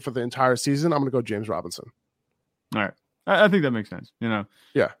roster for the entire season, I'm going to go James Robinson. All right. I think that makes sense.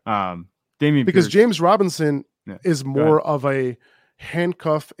 Yeah. Dameon because Pierce. James Robinson is more of a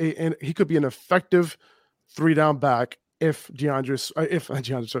handcuff and he could be an effective 3-down back if Travis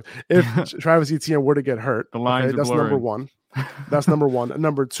Etienne were to get hurt. The lines that's blurring. Number one. That's number one. And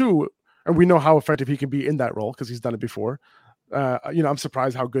number two, and we know how effective he can be in that role because he's done it before. I'm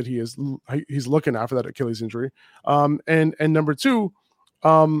surprised how good he is. He's looking after that Achilles injury. And number two,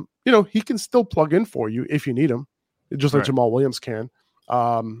 he can still plug in for you if you need him, just like Jamal Williams can.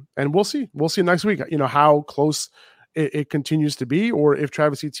 And we'll see. We'll see next week. How close it continues to be, or if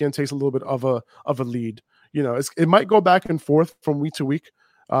Travis Etienne takes a little bit of a lead. It might go back and forth from week to week.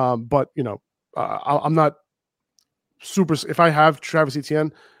 But I'm not super. If I have Travis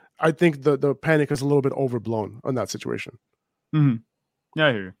Etienne, I think the panic is a little bit overblown on that situation. Mm-hmm. Yeah,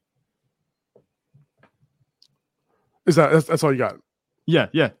 I hear you. That's all you got? Yeah.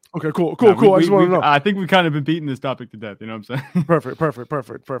 Okay, cool. I just want to know. I think we've kind of been beating this topic to death. You know what I'm saying?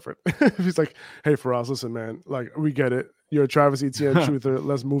 Perfect. He's like, hey, Faraz, listen, man. Like, we get it. You're a Travis Etienne truther.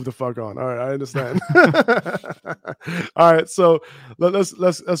 Let's move the fuck on. All right, I understand. All right, so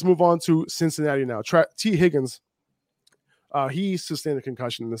let's move on to Cincinnati now. T. Higgins, he sustained a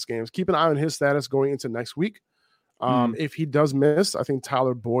concussion in this game. Keep an eye on his status going into next week. If he does miss, I think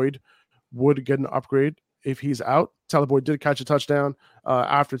Tyler Boyd would get an upgrade. If he's out, Tyler Boyd did catch a touchdown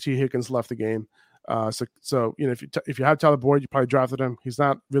after T. Higgins left the game. So if you have Tyler Boyd, you probably drafted him. He's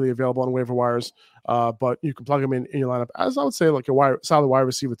not really available on waiver wires, but you can plug him in your lineup as I would say like a solid wide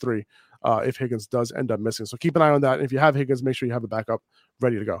receiver 3 if Higgins does end up missing. So keep an eye on that. And if you have Higgins, make sure you have a backup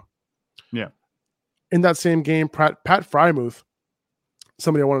ready to go. Yeah. In that same game, Pat Freiermuth,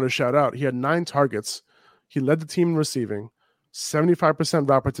 somebody I wanted to shout out, he had 9 targets. He led the team in receiving, 75%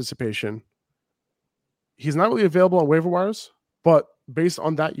 route participation. He's not really available on waiver wires, but based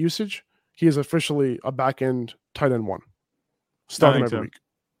on that usage, he is officially a back-end tight end 1. Starting every week.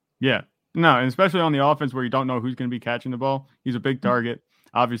 Yeah. No, and especially on the offense where you don't know who's going to be catching the ball. He's a big target.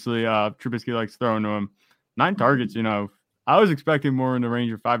 Obviously, Trubisky likes throwing to him. 9 targets, I was expecting more in the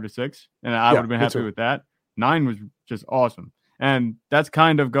range of 5 to 6, and I would have been happy with that. 9 was just awesome. And that's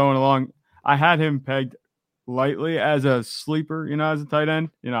kind of going along. I had him pegged lightly as a sleeper, as a tight end.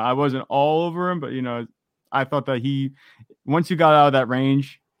 I wasn't all over him, but, I thought that once you got out of that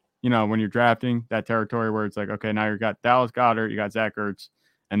range, when you're drafting that territory where it's like, okay, now you got Dallas Goedert, you got Zach Ertz,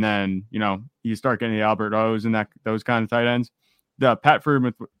 and then, you start getting the Albert O's and those kind of tight ends. The Pat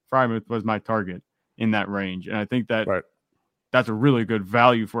Freiermuth was my target in that range. And I think that that's a really good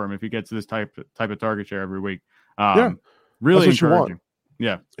value for him if he gets this type of target share every week. Really encouraging.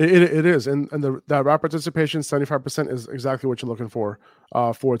 Yeah, it is, and that route participation 75% is exactly what you're looking for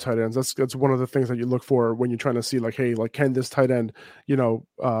tight ends. That's one of the things that you look for when you're trying to see like, hey, like can this tight end,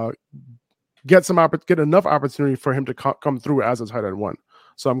 get enough opportunity for him to come through as a tight end 1.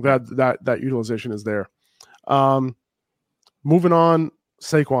 So I'm glad that utilization is there. Moving on,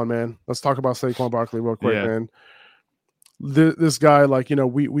 Saquon, man. Let's talk about Saquon Barkley real quick, man. This guy, like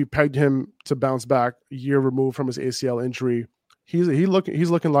we pegged him to bounce back a year removed from his ACL injury. He's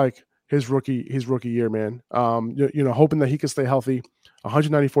looking like his rookie year, man. Hoping that he can stay healthy.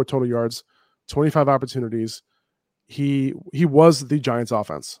 194 total yards, 25 opportunities. He was the Giants'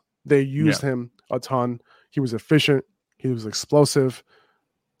 offense. They used him a ton. He was efficient. He was explosive.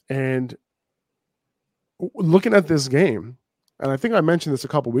 And looking at this game, and I think I mentioned this a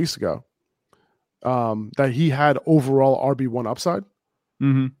couple weeks ago, that he had overall RB1 upside.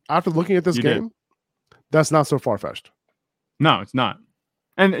 Mm-hmm. After looking at this game, that's not so far-fetched. No, it's not.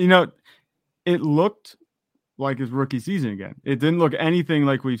 And, it looked like his rookie season again. It didn't look anything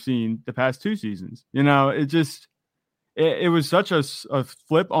like we've seen the past 2 seasons. It was such a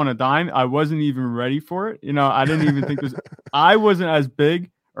flip on a dime. I wasn't even ready for it. I didn't even think this. I wasn't as big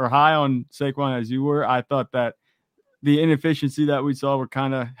or high on Saquon as you were. I thought that the inefficiency that we saw would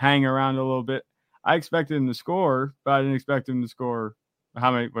kind of hang around a little bit. I expected him to score, but I didn't expect him to score.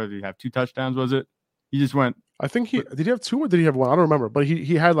 How many? What did he have? 2 touchdowns, was it? He just went. I think did he have 2 or did he have 1? I don't remember, but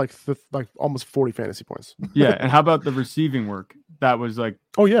he had like almost 40 fantasy points. Yeah, and how about the receiving work? That was like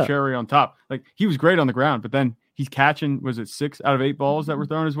cherry on top. Like he was great on the ground, but then he's catching, was it 6 out of 8 balls that were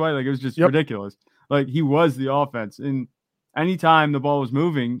thrown his way? Like it was just ridiculous. Like he was the offense. And anytime the ball was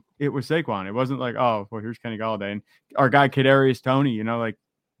moving, it was Saquon. It wasn't like, oh, well, here's Kenny Golladay. And our guy Kadarius Toney, like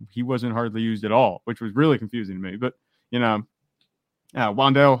he wasn't hardly used at all, which was really confusing to me. But,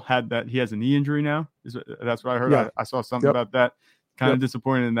 Wan'Dale he has a knee injury now. That's what I heard. I saw something about that. Kind of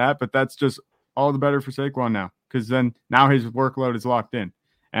disappointed in that, but that's just all the better for Saquon now, because then now his workload is locked in.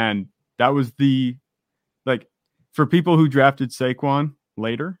 And that was for people who drafted Saquon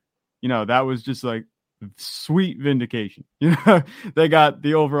later, that was just like sweet vindication. They got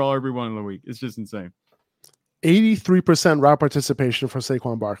the overall RB1 of the week. It's just insane. 83% route participation for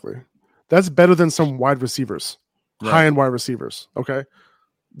Saquon Barkley. That's better than some wide receivers, high-end wide receivers. Okay,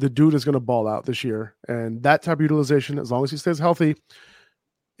 the dude is going to ball out this year, and that type of utilization, as long as he stays healthy,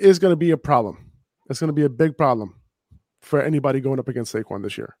 is going to be a problem. It's going to be a big problem for anybody going up against Saquon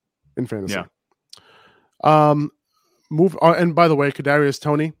this year in fantasy. Yeah. Move on, and by the way, Kadarius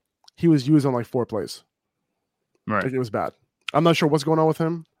Toney, he was used on like 4 plays. Right, like, it was bad. I'm not sure what's going on with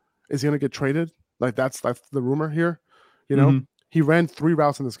him. Is he going to get traded? Like that's the rumor here. You know, he ran 3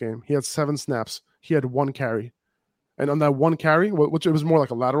 routes in this game. He had 7 snaps. He had 1 carry, and on that 1 carry, which it was more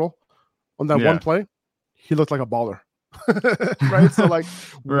like a lateral, on that 1 play, he looked like a baller. Right? So like,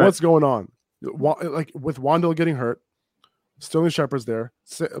 what's going on? Like with Wan'Dale getting hurt, Sterling Shepard's there,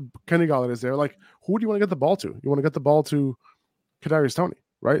 Kenny Golladay is there. Like, who do you want to get the ball to? You want to get the ball to Kadarius Toney,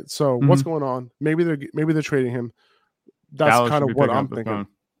 right? So what's going on? Maybe they're trading him. That's kind of what I'm thinking.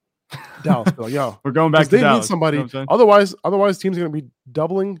 Dallas, like, yo, we're going back to they Dallas. Need somebody. You know otherwise, teams are going to be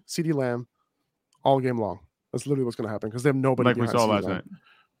doubling CeeDee Lamb all game long. That's literally what's going to happen because they have nobody. Like we saw last night.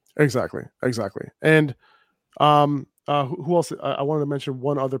 Exactly. And who else? I wanted to mention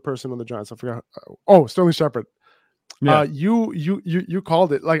one other person on the Giants. I forgot. Oh, Sterling Shepard. Yeah. You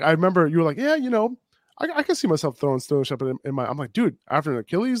called it. Like I remember you were like, yeah, you know, I can see myself throwing Sterling Shepard in my. I'm like, dude, after an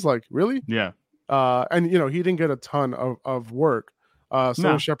Achilles, like really? Yeah. And you know he didn't get a ton of work.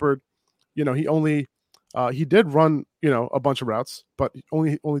 Sterling Shepard, you know, he did run, you know, a bunch of routes, but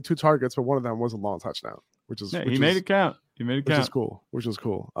only 2 targets, but one of them was a long touchdown, which he made it count. He made it count. Which is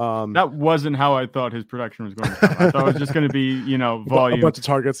cool. That wasn't how I thought his production was going to come. I thought it was just going to be, you know, volume. A bunch of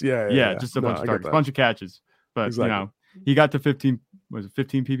targets. Yeah. Just a bunch of targets, a bunch of catches. But, you know, he got to 15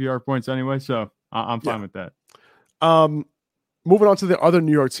 PPR points anyway, so I'm fine with that. Moving on to the other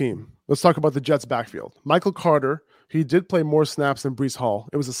New York team. Let's talk about the Jets backfield. Michael Carter, he did play more snaps than Breece Hall.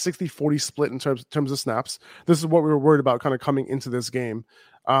 It was a 60-40 split in terms of snaps. This is what we were worried about kind of coming into this game.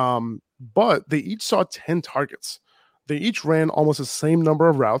 But they each saw 10 targets. They each ran almost the same number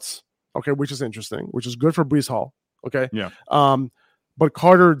of routes, okay, which is interesting, which is good for Breece Hall, okay? Yeah. But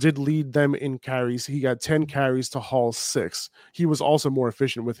Carter did lead them in carries. He got 10 carries to Hall's 6. He was also more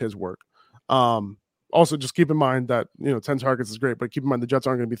efficient with his work. Also, just keep in mind that, you know, 10 targets is great, but keep in mind the Jets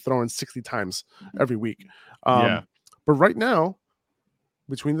aren't going to be throwing 60 times every week. But right now,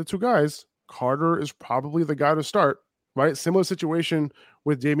 between the 2 guys, Carter is probably the guy to start, right? Similar situation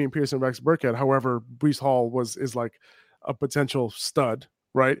with Dameon Pierce and Rex Burkhead. However, Breece Hall is like a potential stud,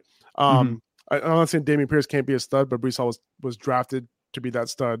 right? I'm not saying Dameon Pierce can't be a stud, but Breece Hall was drafted to be that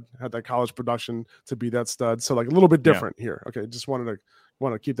stud, had that college production to be that stud. So like a little bit different here. Okay, just wanted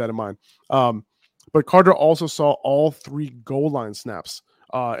to keep that in mind. But Carter also saw all 3 goal line snaps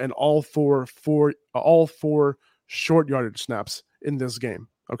and all four short yardage snaps in this game.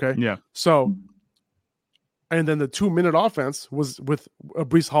 Okay. Yeah. So, and then the 2-minute offense was with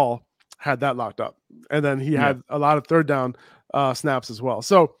Breece Hall had that locked up, and then he had a lot of third down snaps as well.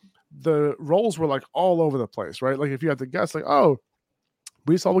 So the roles were like all over the place, right? Like if you had to guess, like, oh,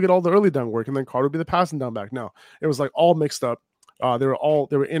 Breece Hall will get all the early down work, and then Carter would be the passing down back. No, it was like all mixed up. They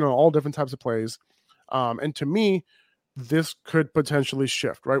were in on all different types of plays. And to me, this could potentially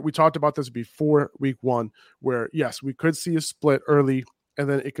shift, right? We talked about this before week 1, where yes, we could see a split early, and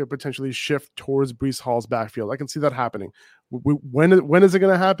then it could potentially shift towards Breece Hall's backfield. I can see that happening. When is it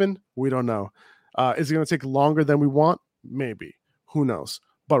going to happen? We don't know. Is it going to take longer than we want? Maybe. Who knows?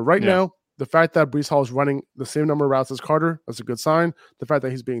 But right now, the fact that Breece Hall is running the same number of routes as Carter, that's a good sign. The fact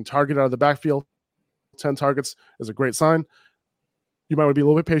that he's being targeted out of the backfield, 10 targets, is a great sign. You might want to be a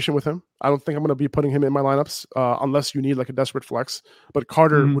little bit patient with him. I don't think I'm going to be putting him in my lineups unless you need like a desperate flex. But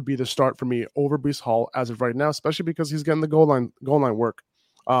Carter would be the start for me over Breece Hall as of right now, especially because he's getting the goal line work.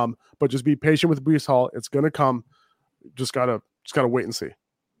 But just be patient with Breece Hall. It's going to come. Just gotta wait and see.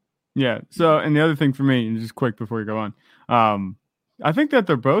 Yeah. So, and the other thing for me, and just quick before you go on, I think that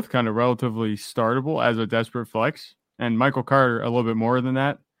they're both kind of relatively startable as a desperate flex, and Michael Carter a little bit more than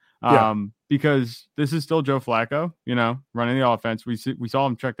that. Because this is still Joe Flacco, you know, running the offense. We saw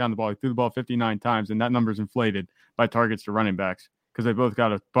him check down the ball. He threw the ball 59 times, and that number's inflated by targets to running backs because they both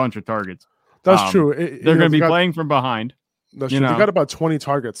got a bunch of targets. That's true. They're going to be playing from behind. That's true. They got about 20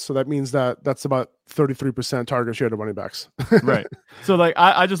 targets, so that means that's about 33% target share to running backs. Right. So, like,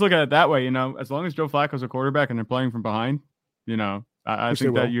 I just look at it that way, you know, as long as Joe Flacco's a quarterback and they're playing from behind, you know, I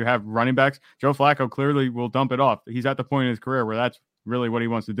think that you have running backs. Joe Flacco clearly will dump it off. He's at the point in his career where that's really what he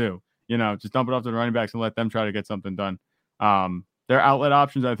wants to do. You know, just dump it off to the running backs and let them try to get something done. Their outlet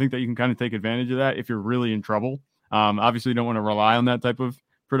options, I think that you can kind of take advantage of that if you're really in trouble. Obviously, you don't want to rely on that type of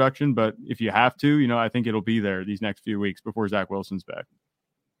production, but if you have to, you know, I think it'll be there these next few weeks before Zach Wilson's back.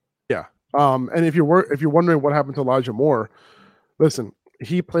 And if you're wondering what happened to Elijah Moore, listen,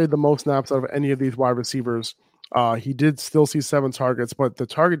 he played the most snaps out of any of these wide receivers. He did still see 7 targets, but the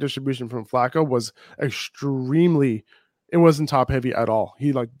target distribution from Flacco was extremely. It wasn't top heavy at all.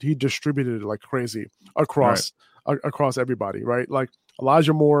 He distributed it like crazy across everybody, right? Like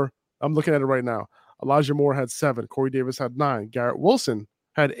Elijah Moore, I'm looking at it right now. Elijah Moore had 7. Corey Davis had 9. Garrett Wilson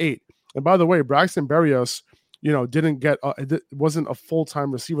had 8. And by the way, Braxton Berrios, didn't get wasn't a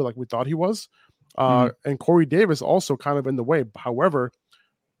full-time receiver like we thought he was. And Corey Davis also kind of in the way. However,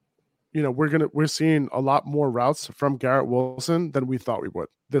 we're seeing a lot more routes from Garrett Wilson than we thought we would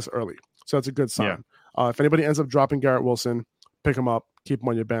this early. So that's a good sign. Yeah. If anybody ends up dropping Garrett Wilson, pick him up, keep him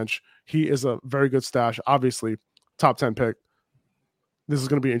on your bench. He is a very good stash. Obviously, top 10 pick. This is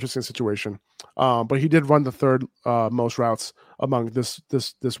going to be an interesting situation. But he did run the 3rd most routes among this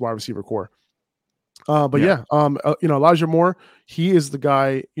wide receiver core. Elijah Moore, he is the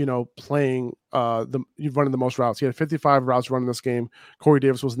guy, playing running the most routes. He had 55 routes running this game. Corey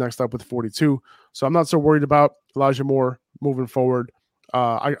Davis was next up with 42. So I'm not so worried about Elijah Moore moving forward.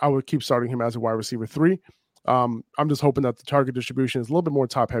 I would keep starting him as a wide receiver 3. I'm just hoping that the target distribution is a little bit more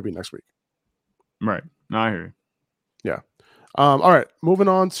top heavy next week. Right. No, I hear you. Yeah. All right. Moving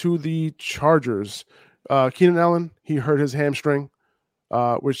on to the Chargers. Keenan Allen, he hurt his hamstring,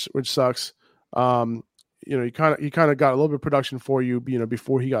 which sucks. He kind of got a little bit of production for you,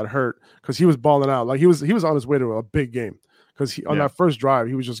 before he got hurt, because he was balling out. Like he was on his way to a big game, because on that first drive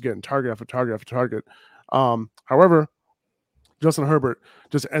he was just getting target after target after target. However, Justin Herbert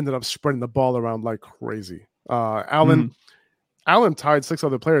just ended up spreading the ball around like crazy. Allen tied 6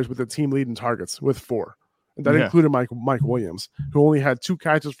 other players with the team leading targets with 4. And that included Mike Williams, who only had 2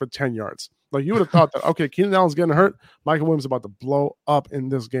 catches for 10 yards. Like you would have thought that, okay, Keenan Allen's getting hurt, Michael Williams is about to blow up in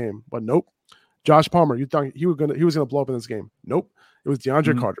this game, but nope. Josh Palmer, you thought he was gonna blow up in this game? Nope. It was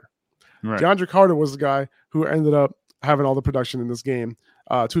DeAndre Carter. Right. DeAndre Carter was the guy who ended up having all the production in this game,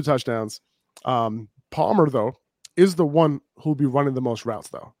 2 touchdowns. Palmer though is the one who'll be running the most routes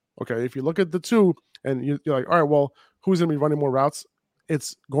though. Okay, if you look at the 2 and you're like, all right, well, who's gonna be running more routes?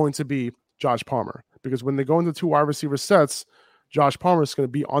 It's going to be Josh Palmer, because when they go into 2 wide receiver sets, Josh Palmer is going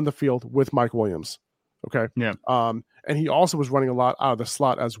to be on the field with Mike Williams. Okay. Yeah. And he also was running a lot out of the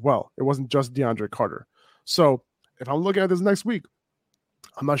slot as well. It wasn't just DeAndre Carter. So if I'm looking at this next week,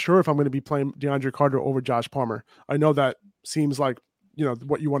 I'm not sure if I'm going to be playing DeAndre Carter over Josh Palmer. I know that seems like,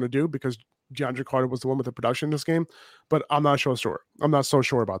 what you want to do, because DeAndre Carter was the one with the production in this game, but I'm not so sure. I'm not so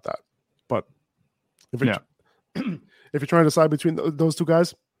sure about that. But if you're trying to decide between those 2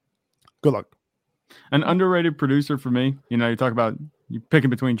 guys, good luck. An underrated producer for me, you talk about you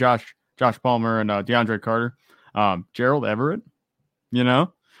picking between Josh Palmer and DeAndre Carter. Gerald Everett, he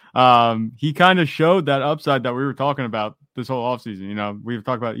kind of showed that upside that we were talking about this whole offseason. We've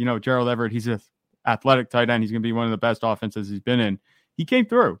talked about, Gerald Everett, he's an athletic tight end. He's going to be one of the best offenses he's been in. He came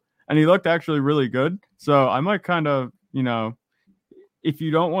through and he looked actually really good. So I might kind of, if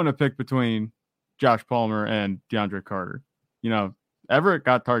you don't want to pick between Josh Palmer and DeAndre Carter, Everett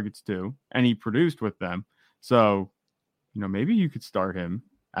got targets too, and he produced with them. So, maybe you could start him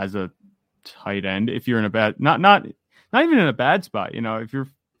as a tight end if you're in a bad, not even in a bad spot. If your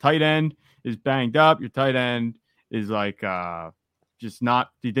tight end is banged up, your tight end is like just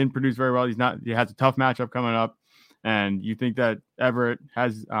not, he didn't produce very well. He has a tough matchup coming up, and you think that Everett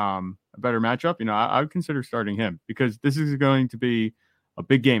has a better matchup. I would consider starting him, because this is going to be a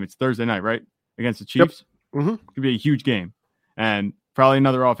big game. It's Thursday night, right? Against the Chiefs. Yep. Mm-hmm. It could be a huge game, and probably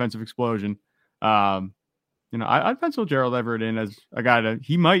another offensive explosion. I'd pencil Gerald Everett in as a guy that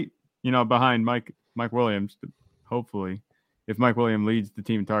he might, behind Mike Williams. Hopefully, if Mike Williams leads the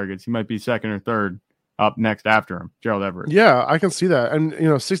team in targets, he might be 2nd or 3rd up next after him, Gerald Everett. Yeah, I can see that. And,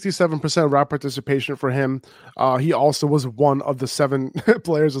 67% route participation for him. He also was one of the 7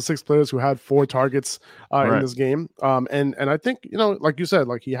 players or 6 players who had 4 targets in this game. And I think, like you said,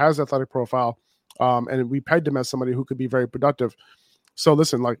 like he has athletic profile, and we pegged him as somebody who could be very productive. So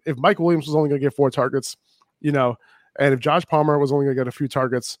listen, like if Mike Williams was only going to get 4 targets, and if Josh Palmer was only going to get a few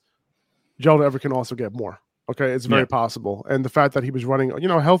targets, Gerald Everett can also get more. Okay, it's very possible. And the fact that he was running,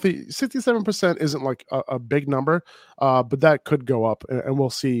 healthy, 67% isn't like a big number, but that could go up, and we'll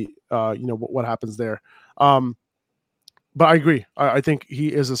see, what happens there. But I agree. I think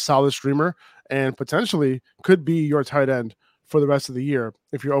he is a solid streamer and potentially could be your tight end for the rest of the year.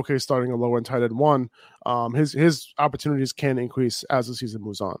 If you're okay starting a low end tight end 1, his opportunities can increase as the season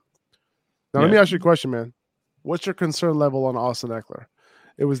moves on. Now, let me ask you a question, man. What's your concern level on Austin Eckler?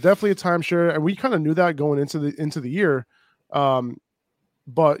 It was definitely a timeshare, and we kind of knew that going into the year.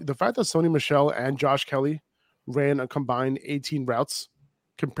 But the fact that Sony Michel and Josh Kelly ran a combined 18 routes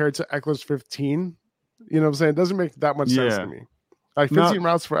compared to Eckler's 15. You know what I'm saying? It doesn't make that much sense to me. Like 15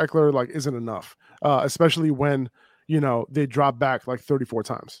 routes for Eckler like isn't enough, especially when, they drop back like 34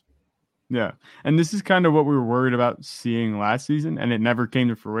 times. Yeah. And this is kind of what we were worried about seeing last season, and it never came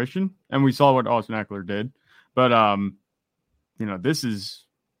to fruition. And we saw what Austin Eckler did. But, this is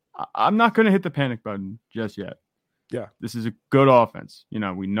 – I'm not going to hit the panic button just yet. Yeah. This is a good offense. We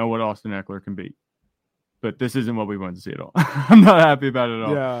know what Austin Eckler can be. But this isn't what we wanted to see at all. I'm not happy about it at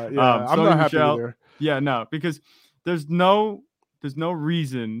all. Yeah. I'm not happy either. Yeah, no, because there's no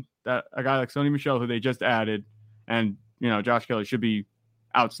reason that a guy like Sony Michel, who they just added, and, Josh Kelly should be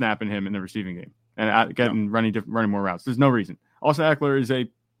out snapping him in the receiving game and running more routes. There's no reason. Austin Eckler is a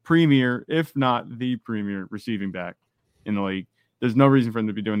premier, if not the premier receiving back in the league. There's no reason for him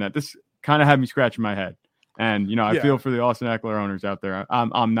to be doing that. This kind of had me scratching my head. And, I feel for the Austin Eckler owners out there.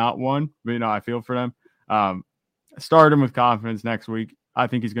 I'm not one, but, I feel for them. Start him with confidence next week. I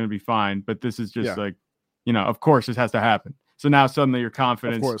think he's going to be fine. But this is just of course this has to happen. So now suddenly your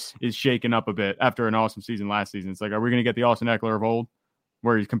confidence is shaken up a bit after an awesome season last season. It's like, are we going to get the Austin Eckler of old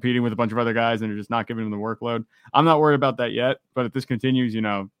where he's competing with a bunch of other guys and they're just not giving him the workload? I'm not worried about that yet, but if this continues,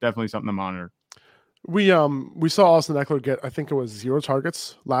 definitely something to monitor. We saw Austin Eckler get, I think it was 0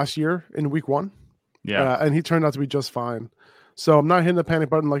 targets last year in week 1. Yeah. And he turned out to be just fine. So I'm not hitting the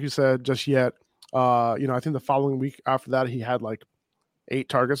panic button, like you said, just yet. I think the following week after that, he had like 8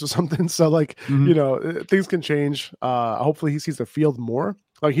 targets or something. So like, things can change. Hopefully he sees the field more.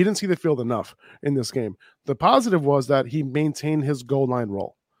 Like he didn't see the field enough in this game. The positive was that he maintained his goal line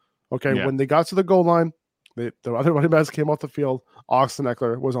role. Okay. Yeah. When they got to the goal line, the other running backs came off the field. Austin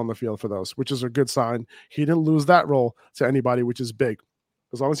Eckler was on the field for those, which is a good sign. He didn't lose that role to anybody, which is big.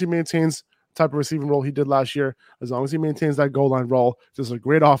 As long as he maintains the type of receiving role he did last year, as long as he maintains that goal line role, this is a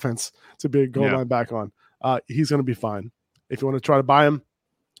great offense to be a goal line back on. He's going to be fine. If you want to try to buy him,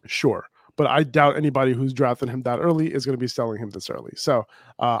 sure. But I doubt anybody who's drafting him that early is going to be selling him this early. So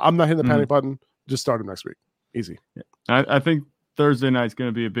I'm not hitting the panic button. Just start him next week. Easy. Yeah. I think Thursday night's going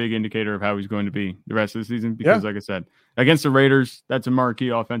to be a big indicator of how he's going to be the rest of the season because, like I said, against the Raiders, that's a marquee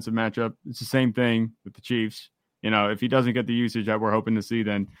offensive matchup. It's the same thing with the Chiefs. If he doesn't get the usage that we're hoping to see,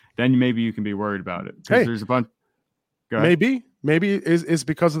 then maybe you can be worried about it. Hey, there's a bunch. Maybe it's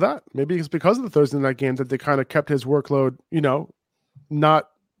because of that. Maybe it's because of the Thursday night game that they kind of kept his workload, not,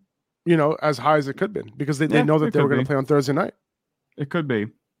 as high as it could have been because they know that they were going to play on Thursday night. It could be.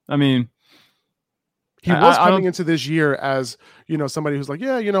 I mean, he was coming into this year as, somebody who's like,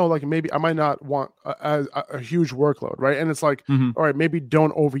 like maybe I might not want a huge workload, right? And it's like, all right, maybe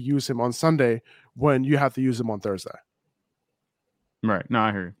don't overuse him on Sunday when you have to use him on Thursday. Right. No,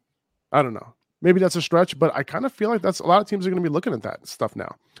 I hear you. I don't know. Maybe that's a stretch, but I kind of feel like a lot of teams are going to be looking at that stuff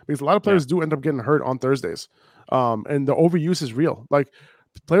now because a lot of players do end up getting hurt on Thursdays. And the overuse is real. Like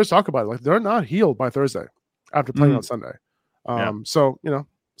players talk about it. Like they're not healed by Thursday after playing on Sunday. So,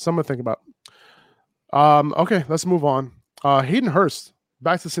 something to think about. Okay, let's move on. Hayden Hurst,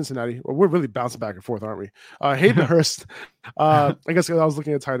 back to Cincinnati. Well, we're really bouncing back and forth, aren't we? Hayden Hurst, I guess I was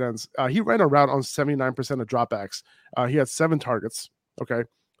looking at tight ends. He ran around on 79% of dropbacks. He had 7 targets. Okay.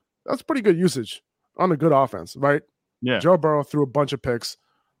 That's pretty good usage on a good offense, right? Yeah. Joe Burrow threw a bunch of picks.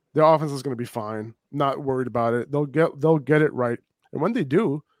 Their offense is going to be fine. Not worried about it. They'll get it right. And when they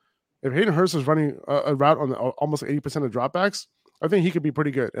do, if Hayden Hurst is running a route on almost 80% of dropbacks, I think he could be pretty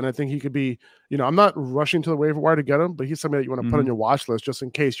good. And I think he could be, I'm not rushing to the waiver wire to get him, but he's somebody that you want to put on your watch list just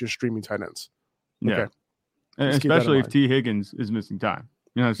in case you're streaming tight ends. Okay. Yeah. And especially if T. Higgins is missing time.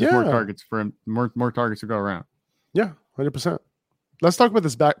 It's just more targets for him, more targets to go around. Yeah, 100%. Let's talk about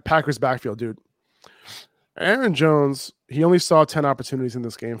this Packers backfield, dude. Aaron Jones, he only saw 10 opportunities in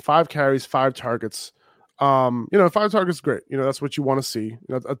this game, 5 carries, 5 targets. 5 targets is great. That's what you want to see.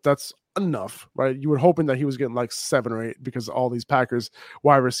 That's enough, right? You were hoping that he was getting like 7 or 8 because all these Packers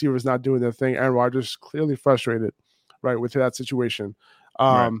wide receivers not doing their thing. Aaron Rodgers clearly frustrated, right, with that situation.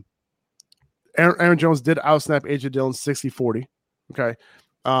 Aaron Jones did outsnap A.J. Dillon 60-40. Okay.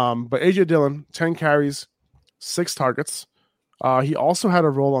 But A.J. Dillon, 10 carries, 6 targets. He also had a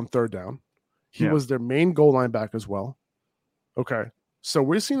role on 3rd down. He was their main goal line back as well. Okay. So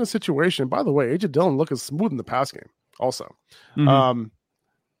we're seeing a situation, by the way, A.J. Dillon looking smooth in the pass game also.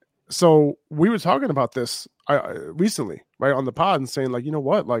 So we were talking about this recently, right, on the pod and saying, like, you know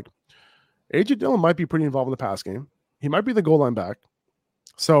what? Like, A.J. Dillon might be pretty involved in the pass game. He might be the goal line back.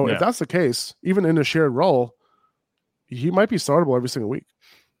 So if that's the case, even in a shared role, he might be startable every single week.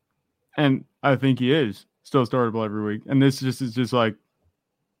 And I think he is still startable every week. And this is just like,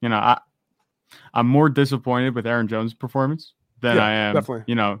 I'm more disappointed with Aaron Jones' performance than I am,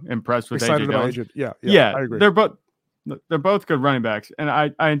 definitely. Impressed with Excited A.J. Dillon. about AJ. Yeah, I agree. they're both good running backs, and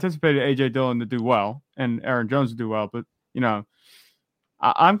I anticipated A.J. Dillon to do well and Aaron Jones to do well, but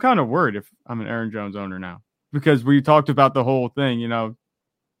I'm kind of worried if I'm an Aaron Jones owner now, because we talked about the whole thing, them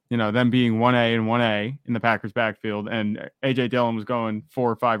being 1A and 1A in the Packers backfield, and A.J. Dillon was going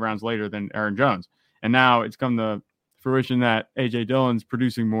 4 or 5 rounds later than Aaron Jones, and now it's come to fruition that A.J. Dillon's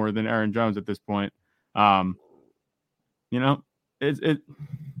producing more than Aaron Jones at this point.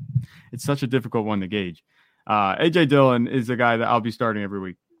 It's such a difficult one to gauge. A.J. Dillon is a guy that I'll be starting every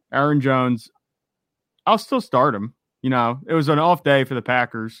week. Aaron Jones, I'll still start him. It was an off day for the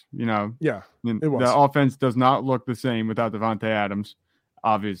Packers. Yeah, it was. The offense does not look the same without Davante Adams,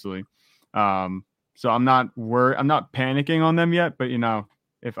 obviously. So I'm not worried. I'm not panicking on them yet. But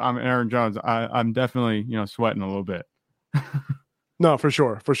if I'm Aaron Jones, I'm definitely sweating a little bit. No, for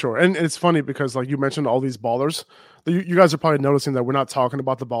sure. And it's funny because like you mentioned all these ballers. You guys are probably noticing that we're not talking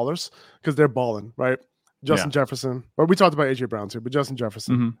about the ballers because they're balling, right? Justin Jefferson, or we talked about AJ Brown too, but Justin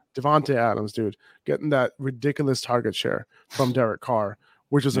Jefferson, Davante Adams, dude, getting that ridiculous target share from Derek Carr,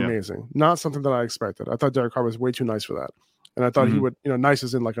 which is amazing. Not something that I expected. I thought Derek Carr was way too nice for that. And I thought he would, nice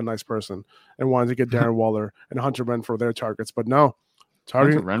as in like a nice person, and wanted to get Darren Waller and Hunter Renfrow their targets. But no,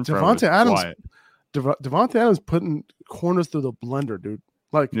 targeting Davante Adams. Davante Adams putting corners through the blender, dude.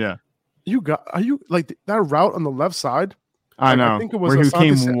 Like, are you like that route on the left side? I know. I think it was where he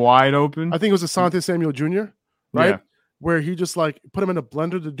came wide open. I think it was Asante Samuel Jr., right? Yeah. Where he just like put him in a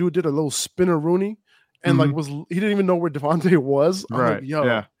blender. The dude did a little spinner Rooney, and he didn't even know where Davante was. I'm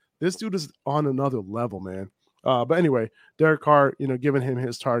like, this dude is on another level, man. But anyway, Derek Carr, giving him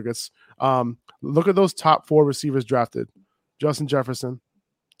his targets. Look at those top 4 receivers drafted: Justin Jefferson,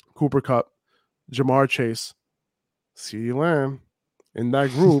 Cooper Kupp, Jamar Chase, CeeDee Lamb. In that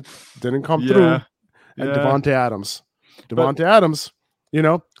group didn't come through, and Davante Adams. Adams,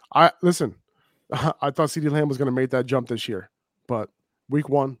 I thought CeeDee Lamb was going to make that jump this year, but week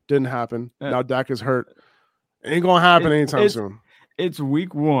 1 didn't happen. Now Dak is hurt. Ain't going to happen anytime soon. It's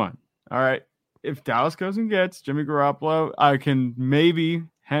week 1. All right. If Dallas goes and gets Jimmy Garoppolo, I can maybe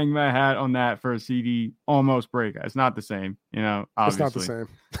hang my hat on that for a CD almost break. It's not the same, obviously. It's not the same.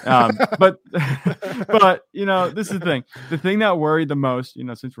 But this is the thing. The thing that worried the most,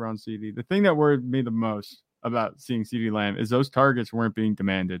 since we're on CD, the thing that worried me the most about seeing CeeDee Lamb is those targets weren't being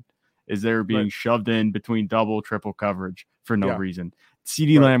demanded, is they were being shoved in between double, triple coverage for no reason.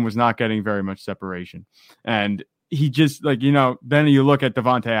 CeeDee Lamb was not getting very much separation. And he just then you look at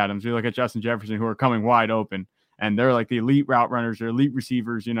Davante Adams, you look at Justin Jefferson, who are coming wide open, and they're like the elite route runners, they're elite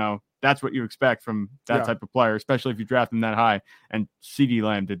receivers. That's what you expect from that type of player, especially if you draft them that high. And CeeDee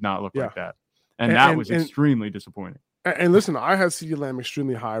Lamb did not look like that. And that was extremely disappointing. And listen, I had CeeDee Lamb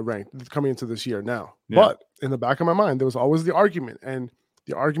extremely high ranked coming into this year now. Yeah. But in the back of my mind, there was always the argument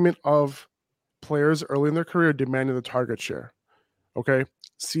of players early in their career demanding the target share. Okay.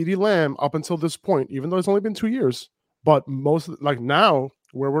 CeeDee Lamb, up until this point, even though it's only been 2 years, but most like now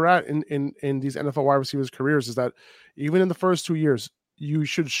where we're at in these NFL wide receivers' careers is that even in the first 2 years, you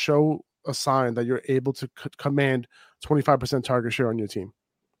should show a sign that you're able to command 25% target share on your team.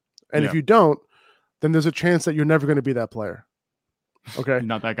 And if you don't, then there's a chance that you're never going to be that player. Okay.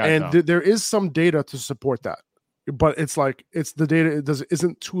 Not that guy. And there is some data to support that, but it's the data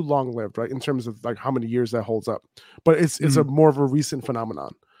isn't too long lived, right? In terms of like how many years that holds up, but it's a more of a recent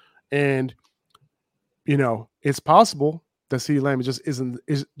phenomenon. And, it's possible that CeeDee Lamb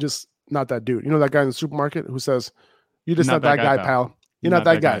is just not that dude. That guy in the supermarket who says, you're just not that guy, pal. You're not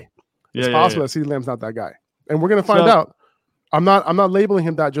that guy. It's possible that CeeDee Lamb's not that guy. And we're going to find out. I'm not labeling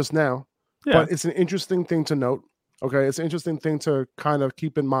him that just now. Yeah. But it's an interesting thing to note. Okay. It's an interesting thing to kind of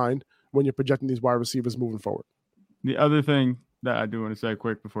keep in mind when you're projecting these wide receivers moving forward. The other thing that I do want to say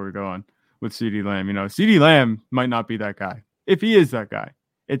quick before we go on with CeeDee Lamb, CeeDee Lamb might not be that guy. If he is that guy,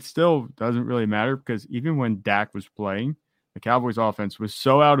 it still doesn't really matter because even when Dak was playing, the Cowboys offense was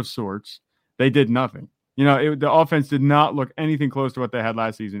so out of sorts, they did nothing. The offense did not look anything close to what they had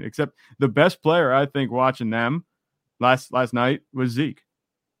last season, except the best player, I think, watching them last night was Zeke.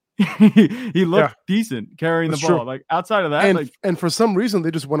 He looked decent carrying the ball. True. Like outside of that, and for some reason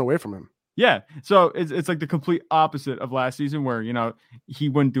they just went away from him. Yeah, so it's like the complete opposite of last season, where he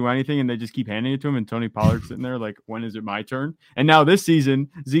wouldn't do anything and they just keep handing it to him, and Tony Pollard's sitting there like, when is it my turn? And now this season,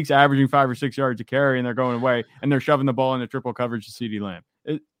 Zeke's averaging 5 or 6 yards a carry, and they're going away, and they're shoving the ball into triple coverage to CeeDee Lamb.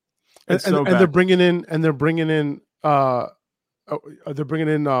 And they're bringing in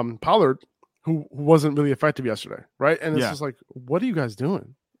Pollard, who wasn't really effective yesterday, right? And it's just like, what are you guys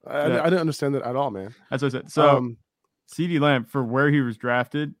doing? I didn't understand that at all, man. That's what I said. So CeeDee Lamb, for where he was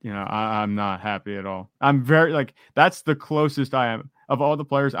drafted, I'm not happy at all. I'm very that's the closest I am of all the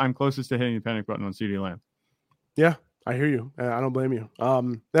players. I'm closest to hitting the panic button on CeeDee Lamb. Yeah, I hear you. I don't blame you.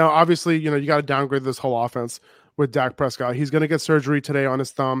 Now, obviously, you got to downgrade this whole offense with Dak Prescott. He's going to get surgery today on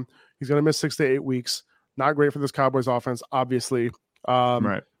his thumb. He's going to miss 6 to 8 weeks. Not great for this Cowboys offense, obviously.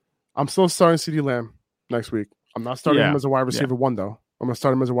 Right. I'm still starting CeeDee Lamb next week. I'm not starting him as a wide receiver 1, though. I'm going to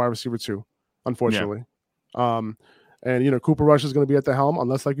start him as a wide receiver 2, unfortunately. And, Cooper Rush is going to be at the helm,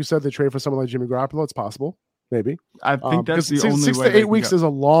 unless, like you said, they trade for someone like Jimmy Garoppolo. It's possible. Maybe. I think that's the only way. 6 to 8 weeks is a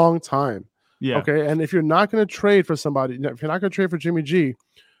long time. Yeah. Okay. And if you're not going to trade for somebody, if you're not going to trade for Jimmy G,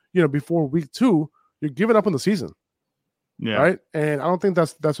 before week 2, you're giving up on the season. Yeah. Right. And I don't think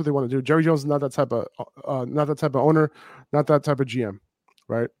that's what they want to do. Jerry Jones is not that type of owner, not that type of GM.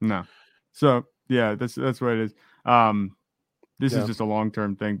 Right. No. So yeah, that's what it is. This is just a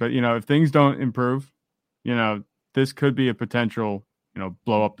long-term thing, but if things don't improve, this could be a potential,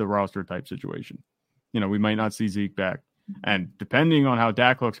 blow up the roster type situation. We might not see Zeke back. And depending on how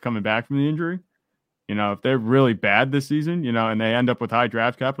Dak looks coming back from the injury, if they're really bad this season, and they end up with high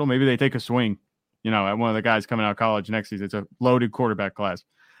draft capital, maybe they take a swing, at one of the guys coming out of college next season. It's a loaded quarterback class.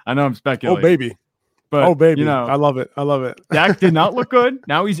 I know I'm speculating. Oh, baby. But, I love it. I love it. Dak did not look good.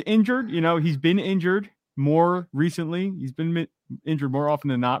 Now he's injured. He's been injured more recently. He's been injured more often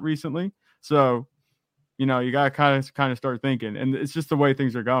than not recently. So, you got to kind of start thinking. And it's just the way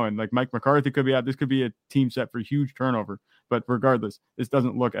things are going. Like Mike McCarthy could be out. This could be a team set for huge turnover. But regardless, this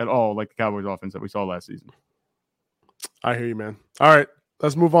doesn't look at all like the Cowboys offense that we saw last season. I hear you, man. All right,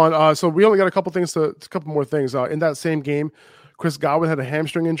 let's move on. So we only got a couple more things. In that same game, Chris Godwin had a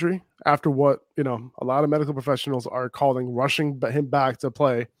hamstring injury after what, a lot of medical professionals are calling rushing him back to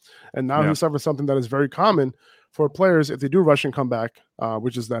play. And now he suffered something that is very common for players if they do rush and come back,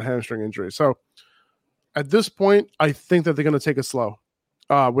 which is that hamstring injury. So at this point, I think that they're going to take it slow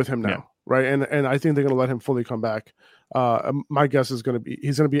with him now, right? And I think they're going to let him fully come back. My guess is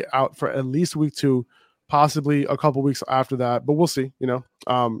he's going to be out for at least week 2, possibly a couple weeks after that, but we'll see,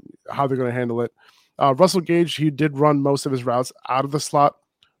 how they're going to handle it. Russell Gage, he did run most of his routes out of the slot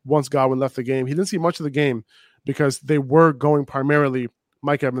once Godwin left the game. He didn't see much of the game because they were going primarily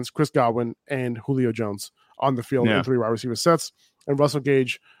Mike Evans, Chris Godwin, and Julio Jones on the field in 3 wide receiver sets. And Russell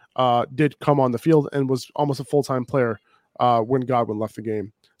Gage did come on the field and was almost a full-time player when Godwin left the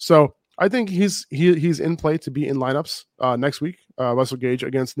game. So I think he's in play to be in lineups next week, Russell Gage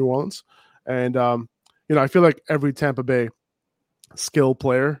against New Orleans. And, I feel like every Tampa Bay skill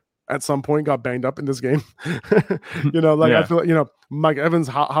player at some point got banged up in this game. I feel like, Mike Evans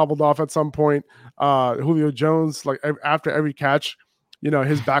hobbled off at some point. Julio Jones, after every catch,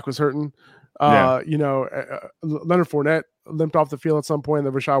 his back was hurting. Leonard Fournette limped off the field at some point. And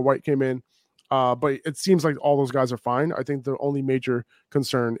then Rachaad White came in. But it seems like all those guys are fine. I think the only major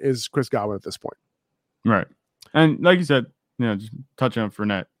concern is Chris Godwin at this point. Right. And like you said, just touching on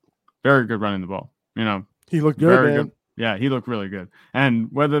Fournette, very good running the ball. He looked good, man. Good. Yeah, he looked really good. And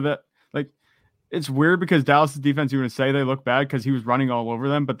whether that, it's weird because Dallas' defense, you're going to say they look bad because he was running all over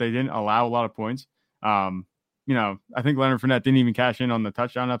them, but they didn't allow a lot of points. I think Leonard Fournette didn't even cash in on the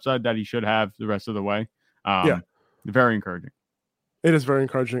touchdown upside that he should have the rest of the way. Very encouraging. It is very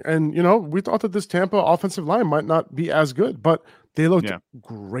encouraging. And, we thought that this Tampa offensive line might not be as good, but they looked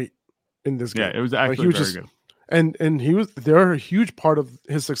great in this game. Yeah, it was actually very good. And they're a huge part of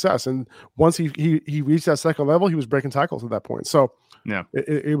his success. And once he reached that second level, he was breaking tackles at that point. So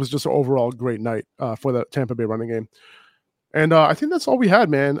it was just an overall great night for the Tampa Bay running game. And I think that's all we had,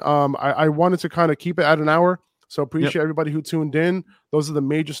 man. I wanted to kind of keep it at an hour. So appreciate everybody who tuned in. Those are the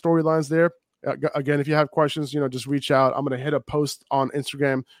major storylines there. Again, if you have questions, just reach out. I'm going to hit a post on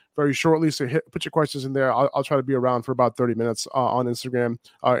Instagram very shortly. So put your questions in there. I'll try to be around for about 30 minutes on Instagram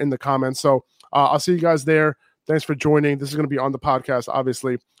in the comments. So I'll see you guys there. Thanks for joining. This is going to be on the podcast,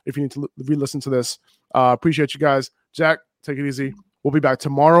 obviously, if you need to re-listen to this. Appreciate you guys. Jack, take it easy. We'll be back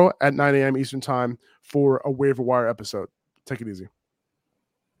tomorrow at 9 a.m. Eastern time for a waiver wire episode. Take it easy.